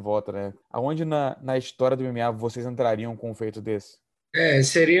cinturão de volta, né? Aonde na história do MMA vocês entrariam com um feito desse?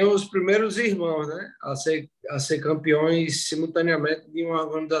 Seriam os primeiros irmãos, né, a ser campeões simultaneamente de uma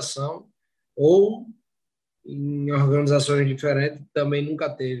organização ou em organizações diferentes, também nunca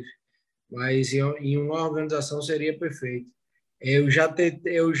teve, mas em uma organização seria perfeito. Eu já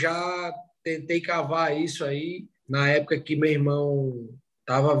tentei cavar isso aí na época que meu irmão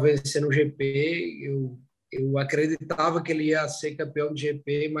estava vencendo o GP. Eu acreditava que ele ia ser campeão de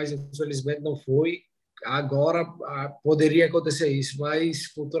GP, mas infelizmente não foi. Agora poderia acontecer isso, mas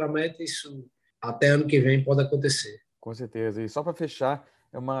futuramente isso, até ano que vem, pode acontecer. Com certeza. E só para fechar,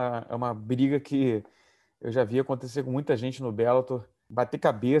 é uma briga que eu já vi acontecer com muita gente no Bellator, bater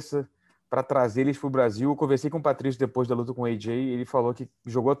cabeça para trazer eles para o Brasil. Eu conversei com o Patrício depois da luta com o AJ, ele falou que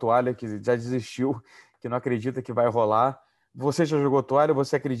jogou a toalha, que já desistiu, que não acredita que vai rolar. Você já jogou toalha?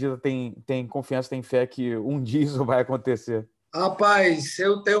 Você acredita, tem confiança, tem fé que um dia isso vai acontecer? Rapaz,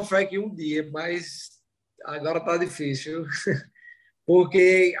 eu tenho fé que um dia, mas agora tá difícil.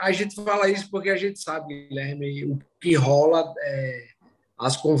 Porque a gente fala isso porque a gente sabe, Guilherme, o que rola,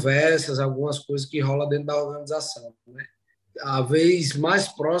 as conversas, algumas coisas que rola dentro da organização, né? A vez mais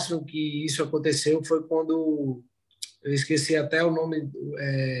próxima que isso aconteceu foi quando Eu esqueci até o nome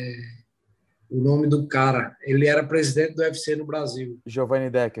do cara. Ele era presidente do UFC no Brasil. Giovanni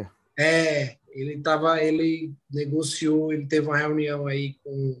Decker. Ele negociou, ele teve uma reunião aí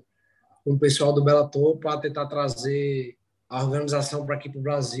com o pessoal do Bellator para tentar trazer a organização para aqui para o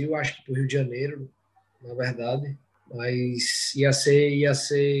Brasil, acho que para o Rio de Janeiro, na verdade. Mas ia ser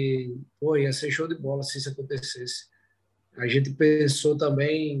show de bola se isso acontecesse. A gente pensou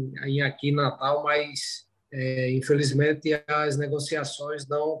também em aqui em Natal, mas infelizmente as negociações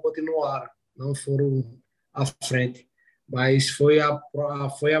não continuaram, não foram à frente. Mas foi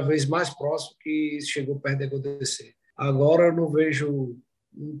a vez mais próxima que chegou perto de acontecer. Agora eu não vejo,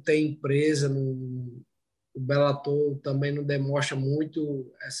 não tem empresa, o Bellator também não demonstra muito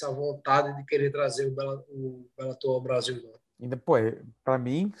essa vontade de querer trazer o Bellator ao Brasil, não. Ainda, pô, para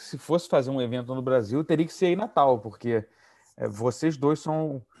mim, se fosse fazer um evento no Brasil, teria que ser em Natal, porque vocês dois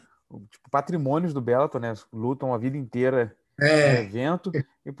são tipo, patrimônios do Bellator, né? Lutam a vida inteira no evento.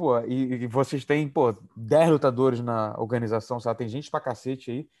 E, pô, e vocês têm, pô, 10 lutadores na organização, sabe? Tem gente pra cacete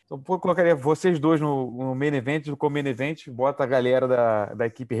aí. Então, pô, eu colocaria vocês dois no main event, no co-main event, bota a galera da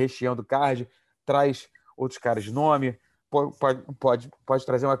equipe recheando o card, traz outros caras de nome, pode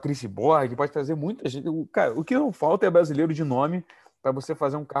trazer uma Chris Borg, pode trazer muita gente. Cara, o que não falta é brasileiro de nome para você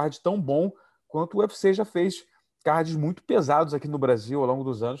fazer um card tão bom quanto o UFC já fez cards muito pesados aqui no Brasil ao longo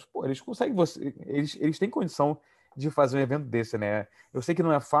dos anos. Pô, eles conseguem, eles têm condição de fazer um evento desse, né? Eu sei que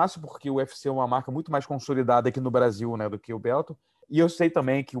não é fácil, porque o UFC é uma marca muito mais consolidada aqui no Brasil, né, do que o Bellator. E eu sei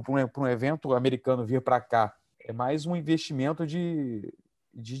também que para um evento americano vir para cá é mais um investimento de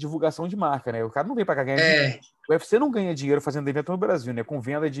divulgação de marca, né? O cara não vem para cá ganhar dinheiro. O UFC não ganha dinheiro fazendo evento no Brasil, né? Com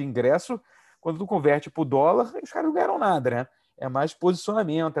venda de ingresso, quando tu converte para o dólar, os caras não ganharam nada, né? É mais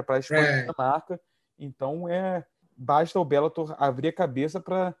posicionamento, é para expandir a marca. Então, basta o Bellator abrir a cabeça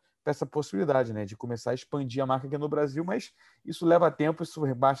para essa possibilidade, né, de começar a expandir a marca aqui no Brasil, mas isso leva tempo, isso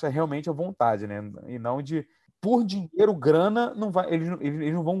basta realmente a vontade, né, e não de, por dinheiro, grana, não vai, eles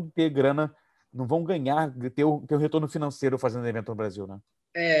não vão ter grana, não vão ganhar, ter o retorno financeiro fazendo evento no Brasil, né?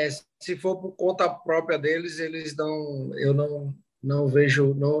 Se for por conta própria deles, eu não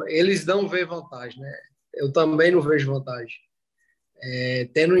vejo, eles não veem vantagem, né? Eu também não vejo vantagem.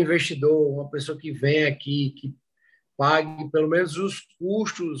 Tendo um investidor, uma pessoa que vem aqui, que pague pelo menos os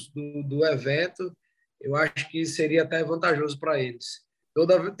custos do evento, eu acho que seria até vantajoso para eles.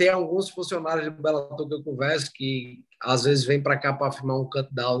 Tem alguns funcionários do Bellator que eu converso que às vezes vêm para cá para filmar um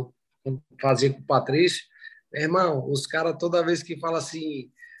cut-down, como fazia com o Patrício. Meu irmão, os caras toda vez que falam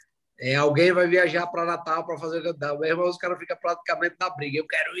assim, alguém vai viajar para Natal para fazer o cut-down, meu irmão, os caras ficam praticamente na briga. Eu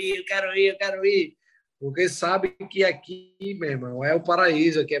quero ir. Porque sabe que aqui, meu irmão, é o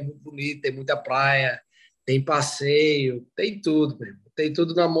paraíso, aqui é muito bonito, tem muita praia, tem passeio, tem tudo, meu irmão. Tem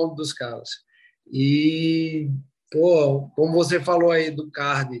tudo na mão dos caras. E, pô, como você falou aí do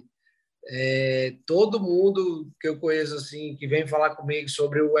card, todo mundo que eu conheço, assim, que vem falar comigo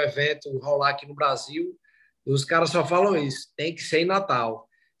sobre o evento rolar aqui no Brasil, os caras só falam isso, tem que ser em Natal.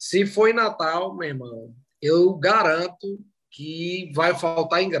 Se for em Natal, meu irmão, eu garanto que vai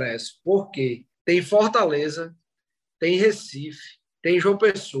faltar ingresso. Por quê? Tem Fortaleza, tem Recife, tem João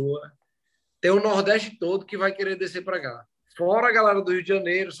Pessoa, tem o Nordeste todo que vai querer descer para cá. Fora a galera do Rio de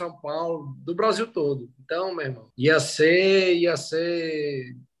Janeiro, São Paulo, do Brasil todo. Então, meu irmão, ia ser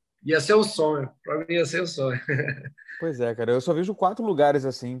um sonho. Para mim ia ser um sonho. Pois é, cara. Eu só vejo 4 lugares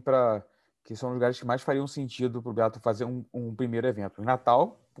assim que são os lugares que mais fariam sentido para o Bellator fazer um primeiro evento.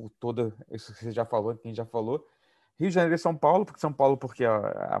 Natal, por toda isso que você já falou, quem já falou. Rio de Janeiro e São Paulo, porque é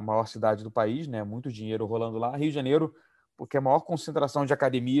a maior cidade do país, né? Muito dinheiro rolando lá. Rio de Janeiro, porque é a maior concentração de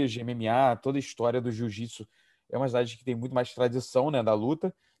academias de MMA, toda a história do jiu-jitsu. É uma cidade que tem muito mais tradição, né, da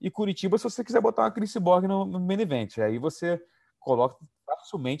luta. E Curitiba, se você quiser botar uma Chris Borg no main event, aí você coloca,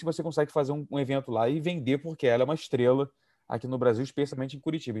 facilmente você consegue fazer um evento lá e vender, porque ela é uma estrela aqui no Brasil, especialmente em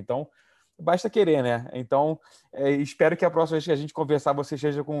Curitiba. Então, basta querer, né? Então, espero que a próxima vez que a gente conversar, você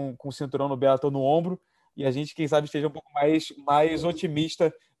esteja com o cinturão no Bellator no ombro e a gente, quem sabe, esteja um pouco mais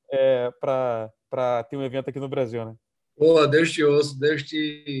otimista para ter um evento aqui no Brasil, né? Pô, Deus te ouça,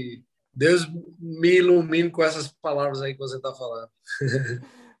 Deus me ilumine com essas palavras aí que você está falando.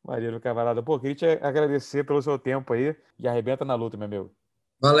 Maneiro, camarada. Pô, queria te agradecer pelo seu tempo aí e arrebenta na luta, meu amigo.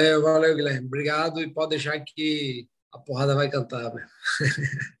 Valeu, Guilherme. Obrigado e pode deixar que a porrada vai cantar, meu.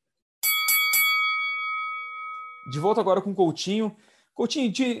 De volta agora com o Coutinho.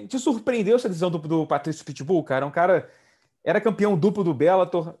 Coutinho, te surpreendeu essa decisão do Patrício Pitbull, cara? Um cara era campeão duplo do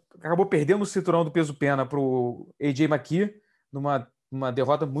Bellator, acabou perdendo o cinturão do peso-pena pro AJ McKee, numa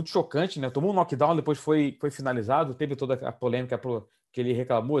derrota muito chocante, né? Tomou um knockdown, depois foi finalizado, teve toda a polêmica que ele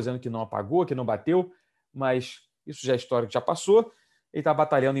reclamou, dizendo que não apagou, que não bateu, mas isso já é história que já passou. Ele está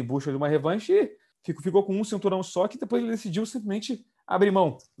batalhando em busca de uma revanche e ficou com um cinturão só, que depois ele decidiu simplesmente abrir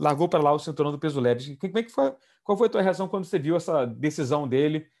mão. Largou para lá o cinturão do peso leve. Qual foi a tua reação quando você viu essa decisão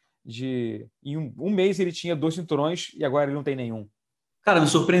dele de... Em um mês ele tinha 2 cinturões e agora ele não tem nenhum? Cara, me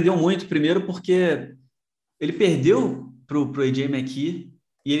surpreendeu muito, primeiro porque ele perdeu pro AJ McKee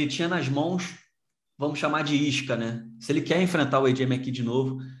e ele tinha nas mãos, vamos chamar de isca, né? Se ele quer enfrentar o AJ McKee de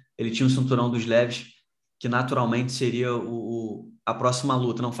novo, ele tinha o cinturão dos leves, que naturalmente seria a próxima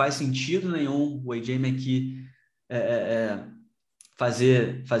luta. Não faz sentido nenhum o AJ McKee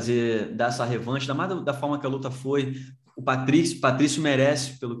dar essa revanche, ainda mais da forma que a luta foi. O Patrício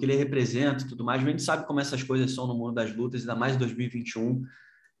merece, pelo que ele representa e tudo mais. A gente sabe como essas coisas são no mundo das lutas, ainda mais em 2021.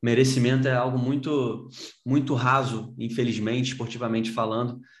 Merecimento é algo muito, muito raso, infelizmente, esportivamente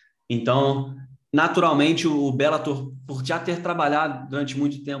falando. Então, naturalmente, o Bellator, por já ter trabalhado durante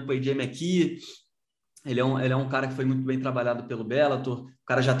muito tempo o AJ McKee, ele é um cara que foi muito bem trabalhado pelo Bellator, o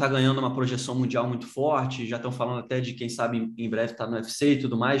cara já está ganhando uma projeção mundial muito forte, já estão falando até de quem sabe em breve estar no UFC e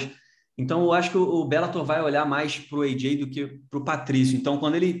tudo mais. Então, eu acho que o Bellator vai olhar mais para o AJ do que para o Patrício. Então,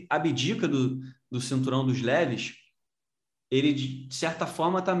 quando ele abdica do cinturão dos leves, ele, de certa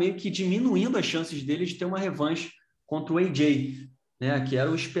forma, está meio que diminuindo as chances dele de ter uma revanche contra o AJ, né, que era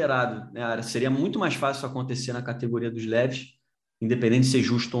o esperado. Né? Seria muito mais fácil acontecer na categoria dos leves, independente de ser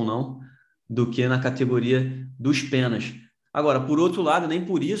justo ou não, do que na categoria dos penas. Agora, por outro lado, nem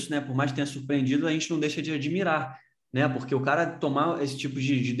por isso, né, por mais que tenha surpreendido, a gente não deixa de admirar, né, porque o cara tomar esse tipo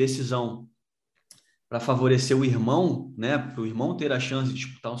de decisão para favorecer o irmão, né, para o irmão ter a chance de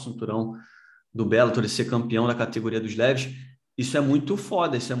disputar um cinturão do Bellator e ser campeão da categoria dos leves, isso é muito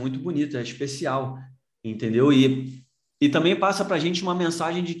foda, isso é muito bonito, é especial, entendeu? E também passa para a gente uma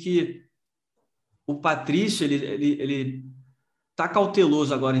mensagem de que o Patrício, ele tá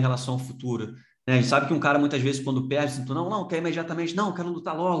cauteloso agora em relação ao futuro, né? A gente sabe que um cara, muitas vezes, quando perde o cinturão, não, quer imediatamente, não, quero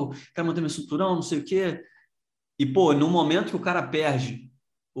lutar logo, quero manter meu cinturão, não sei o quê. E, pô, no momento que o cara perde,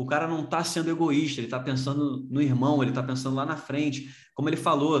 o cara não está sendo egoísta, ele está pensando no irmão, ele está pensando lá na frente. Como ele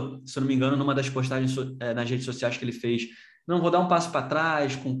falou, se eu não me engano, numa das postagens nas redes sociais que ele fez, não, vou dar um passo para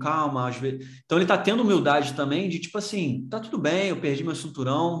trás, com calma, às vezes. Então ele está tendo humildade também de tipo assim, tá tudo bem, eu perdi meu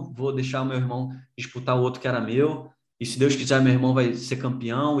cinturão, vou deixar o meu irmão disputar o outro que era meu, e se Deus quiser, meu irmão vai ser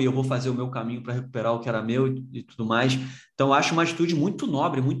campeão e eu vou fazer o meu caminho para recuperar o que era meu e tudo mais. Então eu acho uma atitude muito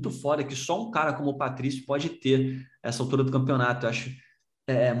nobre, muito foda, que só um cara como o Patrício pode ter essa altura do campeonato. Eu acho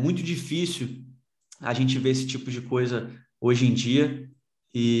muito difícil a gente ver esse tipo de coisa hoje em dia.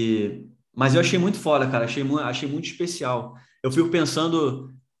 Mas eu achei muito foda, cara. Achei muito especial. Eu fico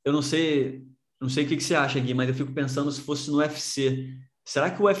pensando, eu não sei o que você acha, Gui, mas eu fico pensando se fosse no UFC.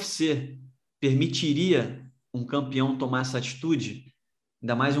 Será que o UFC permitiria um campeão tomar essa atitude?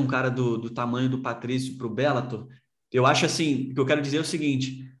 Ainda mais um cara do tamanho do Patrício para o Bellator. Eu acho assim, o que eu quero dizer é o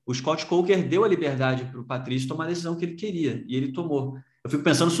seguinte: o Scott Coker deu a liberdade para o Patrício tomar a decisão que ele queria, e ele tomou. Eu fico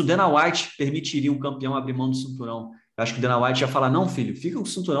pensando se o Dana White permitiria um campeão abrir mão do cinturão. Eu acho que o Dana White ia falar, não, filho, fica com o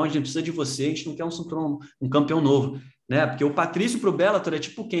cinturão, a gente precisa de você, a gente não quer um cinturão, um campeão novo. Né? Porque o Patrício para o Bellator é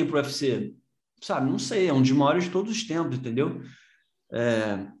tipo quem para o UFC? Sabe, não sei, é um dos maiores de todos os tempos, entendeu?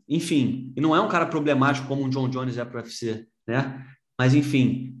 Enfim, e não é um cara problemático como um John Jones é para o UFC, né? Mas,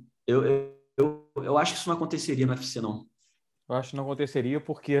 enfim, eu acho que isso não aconteceria no UFC, não. Eu acho que não aconteceria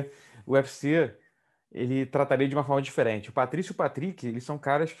porque o UFC ele trataria de uma forma diferente. O Patrício e o Patrick, eles são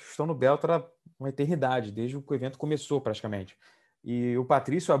caras que estão no Bellator há uma eternidade, desde que o evento começou praticamente. E o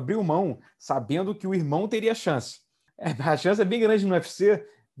Patrício abriu mão sabendo que o irmão teria chance. A chance é bem grande no UFC.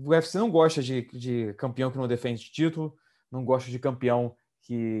 O UFC não gosta de campeão que não defende título, não gosta de campeão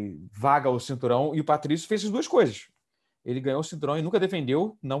que vaga o cinturão, e o Patrício fez as duas coisas. Ele ganhou o cinturão e nunca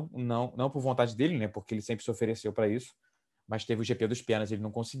defendeu, não por vontade dele, né, porque ele sempre se ofereceu para isso, mas teve o GP dos penas, ele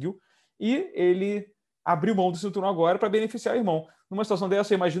não conseguiu, e ele abriu mão do cinturão agora para beneficiar o irmão. Numa situação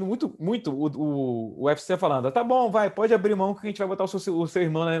dessa, eu imagino muito o UFC falando, tá bom, pode abrir mão que a gente vai botar o seu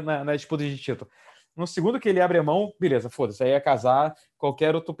irmão na disputa de título. No segundo que ele abre a mão, beleza, foda-se, aí é casar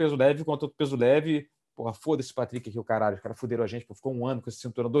qualquer outro peso leve contra outro peso leve. Porra, foda-se Patrick aqui, o caralho, os caras fuderam a gente, ficou 1 ano com esse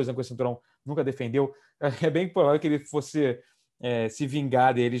cinturão, 2 anos com esse cinturão, nunca defendeu. É bem provável que ele fosse se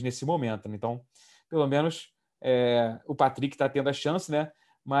vingar deles nesse momento, né? Então, pelo menos o Patrick está tendo a chance, né?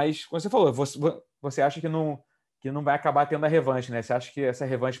 Mas, como você falou, você acha que não vai acabar tendo a revanche, né? Você acha que essa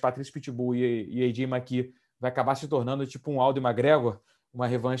revanche Patrício Pitbull e AJ McKee vai acabar se tornando tipo um Aldo McGregor, uma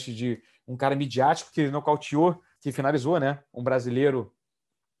revanche de um cara midiático que nocauteou, que finalizou, né? Um brasileiro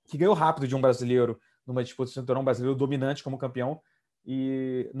que ganhou rápido de um brasileiro numa disputa de cinturão, brasileiro dominante como campeão,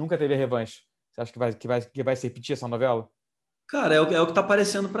 e nunca teve a revanche. Você acha que vai se repetir essa novela? Cara, é o que tá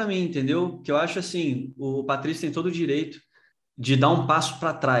aparecendo para mim, entendeu? Que eu acho assim, o Patrício tem todo o direito de dar um passo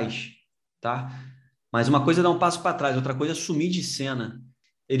para trás, tá? Mas uma coisa é dar um passo para trás, outra coisa é sumir de cena.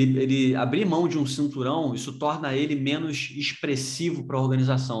 Ele abrir mão de um cinturão, isso torna ele menos expressivo para a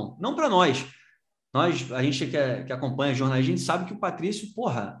organização. Não para nós. A gente que acompanha jornalismo, a gente sabe que o Patrício,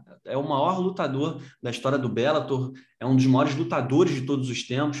 porra, é o maior lutador da história do Bellator, é um dos maiores lutadores de todos os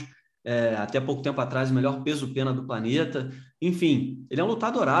tempos, até pouco tempo atrás, o melhor peso-pena do planeta. Enfim, ele é um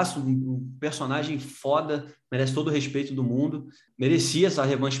lutadoraço, um personagem foda, merece todo o respeito do mundo, merecia essa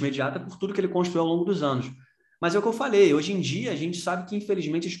revanche imediata por tudo que ele construiu ao longo dos anos. Mas é o que eu falei, hoje em dia a gente sabe que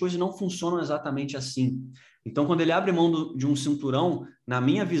infelizmente as coisas não funcionam exatamente assim. Então, quando ele abre mão de um cinturão, na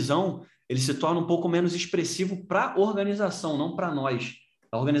minha visão, ele se torna um pouco menos expressivo para a organização, não para nós.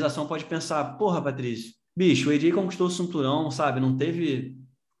 A organização pode pensar, porra, Patrício, bicho, o AJ conquistou o cinturão, sabe? Não teve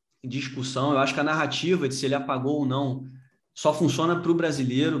discussão. Eu acho que a narrativa de se ele apagou ou não só funciona para o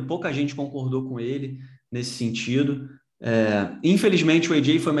brasileiro. Pouca gente concordou com ele nesse sentido. Infelizmente, o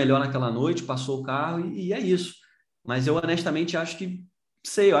AJ foi melhor naquela noite, passou o carro e é isso. Mas eu honestamente acho que,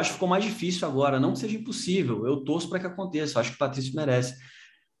 eu acho que ficou mais difícil agora. Não que seja impossível, eu torço para que aconteça. Eu acho que o Patrício merece.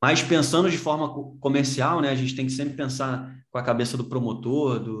 Mas pensando de forma comercial, né, a gente tem que sempre pensar com a cabeça do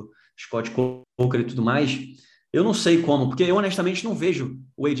promotor, do Scott Coker e tudo mais. Eu não sei como, porque eu honestamente não vejo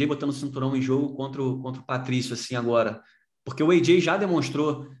o AJ botando o cinturão em jogo contra o Patrício assim agora. Porque o AJ já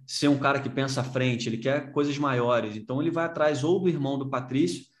demonstrou ser um cara que pensa à frente, ele quer coisas maiores. Então ele vai atrás ou do irmão do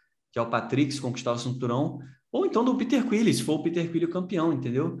Patrício, que é o Patrick, se conquistar o cinturão, ou então do Peter Quilley, se for o Peter Quilley o campeão,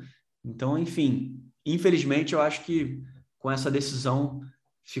 entendeu? Então, enfim, infelizmente eu acho que com essa decisão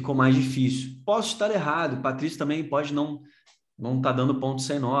ficou mais difícil. Posso estar errado, o Patrício também pode não estar dando ponto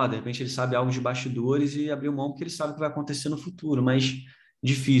sem nó, de repente ele sabe algo de bastidores e abriu mão porque ele sabe o que vai acontecer no futuro, mas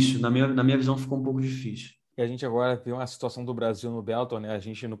difícil, na minha visão ficou um pouco difícil. E a gente agora tem uma situação do Brasil no Bellator, né? A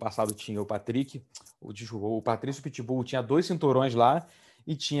gente no passado tinha o Patrício Pitbull tinha 2 cinturões lá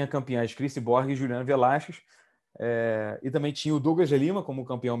e tinha campeões Chris Borg e Juliana Velasquez. E também tinha o Douglas Lima como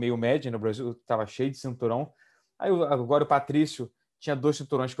campeão meio médio no Brasil, estava cheio de cinturão. Aí agora o Patrício tinha 2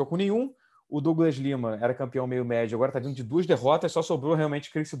 cinturões, ficou com nenhum. O Douglas Lima era campeão meio médio, agora está vindo de 2 derrotas, só sobrou realmente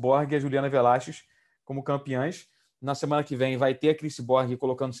Chris Borg e a Juliana Velasquez como campeãs. Na semana que vem vai ter a Chris Borg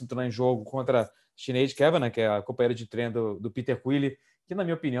colocando o cinturão em jogo contra a Sinead Kavanagh, que é a companheira de treino do Peter Quilley, que na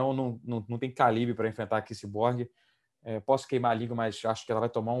minha opinião não tem calibre para enfrentar a Chris Borg. Posso queimar a língua, mas acho que ela vai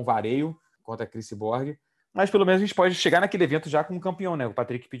tomar um vareio contra a Chris Borg. Mas pelo menos a gente pode chegar naquele evento já com um campeão, né? O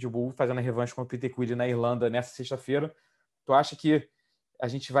Patrick Pitbull fazendo a revanche contra o Peter Quilley na Irlanda nessa sexta-feira. Tu acha que a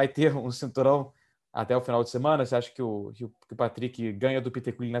gente vai ter um cinturão até o final de semana? Você acha que o Patrick ganha do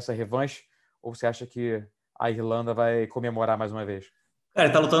Peter Quilley nessa revanche? Ou você acha que a Irlanda vai comemorar mais uma vez? Cara,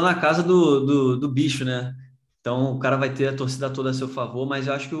 ele tá lutando na casa do bicho, né? Então o cara vai ter a torcida toda a seu favor, mas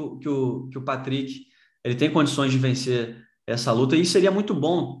eu acho que o Patrick ele tem condições de vencer essa luta e seria muito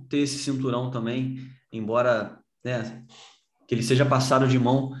bom ter esse cinturão também, embora, né, que ele seja passado de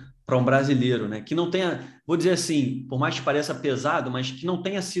mão para um brasileiro, né? Que não tenha, vou dizer assim, por mais que pareça pesado, mas que não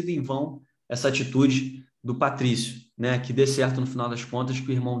tenha sido em vão essa atitude do Patrício, né? Que dê certo no final das contas, que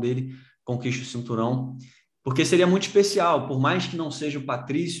o irmão dele conquiste o cinturão, porque seria muito especial, por mais que não seja o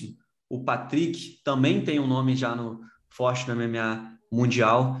Patrício, o Patrick também tem um nome já forte no MMA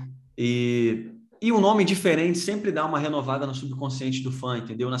mundial e um nome diferente sempre dá uma renovada no subconsciente do fã,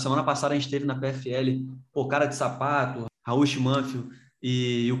 entendeu? Na semana passada a gente teve na PFL, Cara de Sapato, Raul Manfield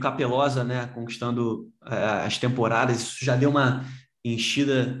e o Capelosa, né, conquistando as temporadas. Isso já deu uma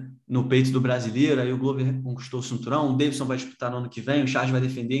enchida no peito do brasileiro. Aí o Glover conquistou o cinturão, o Davidson vai disputar no ano que vem, o Charles vai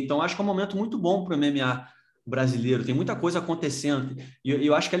defender. Então acho que é um momento muito bom para o MMA brasileiro. Tem muita coisa acontecendo e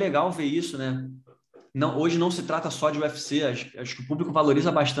eu acho que é legal ver isso, né? Hoje não se trata só de UFC, acho que o público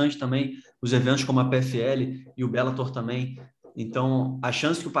valoriza bastante também os eventos como a PFL e o Bellator também. Então a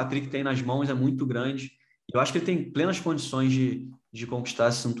chance que o Patrick tem nas mãos é muito grande. Eu acho que ele tem plenas condições de conquistar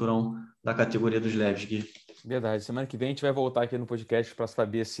esse cinturão da categoria dos leves, Gui. Verdade. Semana que vem a gente vai voltar aqui no podcast para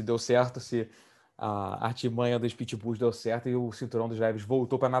saber se deu certo, se a artimanha dos Pitbulls deu certo e o cinturão dos leves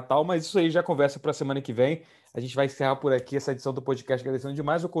voltou para Natal, mas isso aí já conversa para a semana que vem. A gente vai encerrar por aqui essa edição do podcast, agradecendo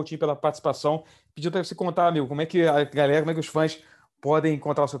demais o Coutinho pela participação. Pediu para você contar, amigo, como é que a galera, como é que os fãs podem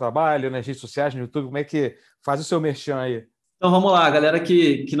encontrar o seu trabalho nas redes sociais, no YouTube, como é que faz o seu merchan aí? Então vamos lá, galera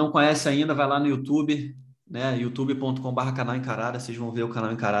que não conhece ainda, vai lá no YouTube, né? youtube.com/canal Encarada, vocês vão ver o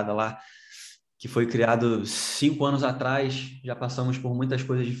canal Encarada lá, que foi criado 5 anos atrás, já passamos por muitas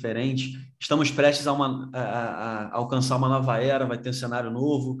coisas diferentes, estamos prestes a alcançar uma nova era, vai ter um cenário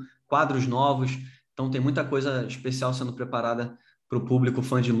novo, quadros novos, então tem muita coisa especial sendo preparada para o público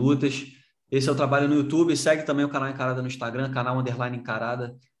fã de lutas, Esse é o trabalho no YouTube. Segue também o canal Encarada no Instagram, canal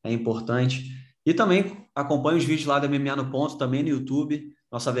 _Encarada, é importante. E também acompanha os vídeos lá do MMA no Ponto, também no YouTube,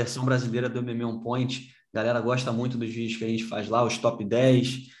 nossa versão brasileira do MMA On Point. A galera gosta muito dos vídeos que a gente faz lá, os top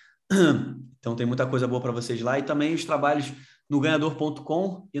 10. Então tem muita coisa boa para vocês lá. E também os trabalhos no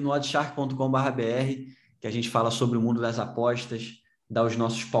ganhador.com e no oddshark.com.br, que a gente fala sobre o mundo das apostas, dá os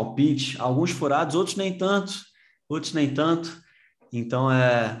nossos palpites, alguns furados, outros nem tanto. Então,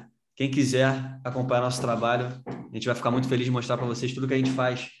 quem quiser acompanhar nosso trabalho, a gente vai ficar muito feliz de mostrar para vocês tudo que a gente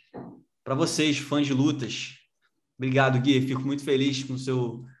faz. Para vocês, fãs de lutas. Obrigado, Gui. Fico muito feliz com o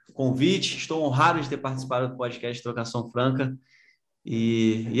seu convite. Estou honrado de ter participado do podcast Trocação Franca.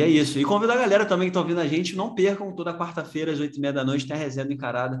 E é isso. E convido a galera também que está ouvindo a gente, não percam, toda quarta-feira, às 8h30 da noite, tem a resenha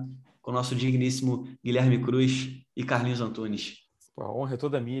Encarada com o nosso digníssimo Guilherme Cruz e Carlinhos Antunes. A honra é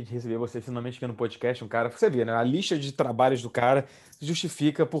toda minha de receber você finalmente aqui no podcast. Um cara, você vê, né? A lista de trabalhos do cara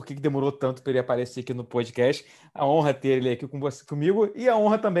justifica por que demorou tanto para ele aparecer aqui no podcast. A honra é ter ele aqui comigo e a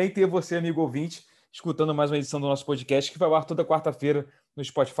honra também ter você, amigo ouvinte, escutando mais uma edição do nosso podcast, que vai ao ar toda quarta-feira no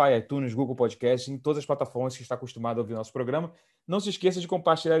Spotify, iTunes, Google Podcasts, em todas as plataformas que está acostumado a ouvir nosso programa. Não se esqueça de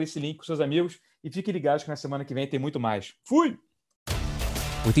compartilhar esse link com seus amigos e fiquem ligados que na semana que vem tem muito mais. Fui!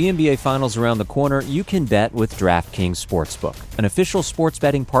 With the NBA Finals around the corner, you can bet with DraftKings Sportsbook, an official sports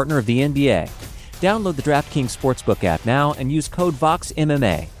betting partner of the NBA. Download the DraftKings Sportsbook app now and use code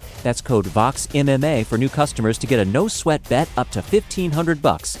VOXMMA. That's code VOXMMA for new customers to get a no-sweat bet up to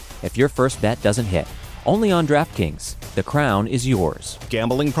 $1,500 if your first bet doesn't hit. Only on DraftKings. The crown is yours.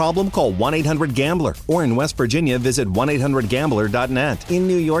 Gambling problem? Call 1-800-GAMBLER. Or in West Virginia, visit 1-800-GAMBLER.net. In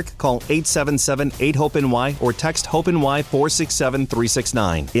New York, call 877-8-HOPE-NY or text HOPE-NY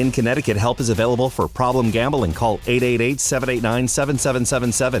 467-369. In Connecticut, help is available for problem gambling. Call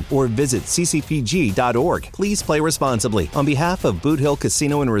 888-789-7777 or visit ccpg.org. Please play responsibly. On behalf of Boot Hill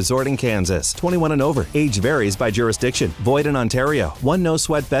Casino and Resort in Kansas, 21 and over. Age varies by jurisdiction. Void in Ontario. One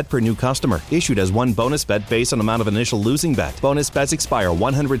no-sweat bet per new customer. Issued as one bonus bet based on amount of initial losing bet. Bonus bets expire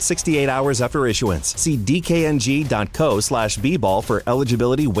 168 hours after issuance. See dkng.co/bball for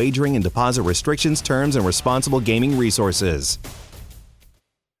eligibility, wagering, and deposit restrictions, terms, and responsible gaming resources.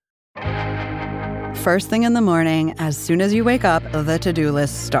 First thing in the morning, as soon as you wake up, the to-do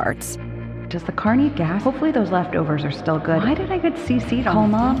list starts. Does the car need gas? Hopefully those leftovers are still good. Why did I get CC'd on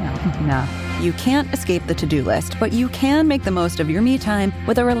Mom? No. You can't escape the to-do list, but you can make the most of your me time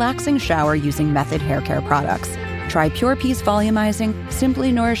with a relaxing shower using Method Hair Care products. Try Pure Peace Volumizing,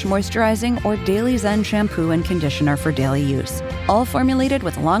 Simply Nourish Moisturizing, or Daily Zen Shampoo and Conditioner for daily use. All formulated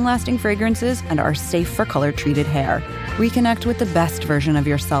with long-lasting fragrances and are safe for color-treated hair. Reconnect with the best version of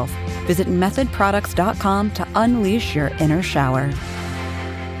yourself. Visit methodproducts.com to unleash your inner shower.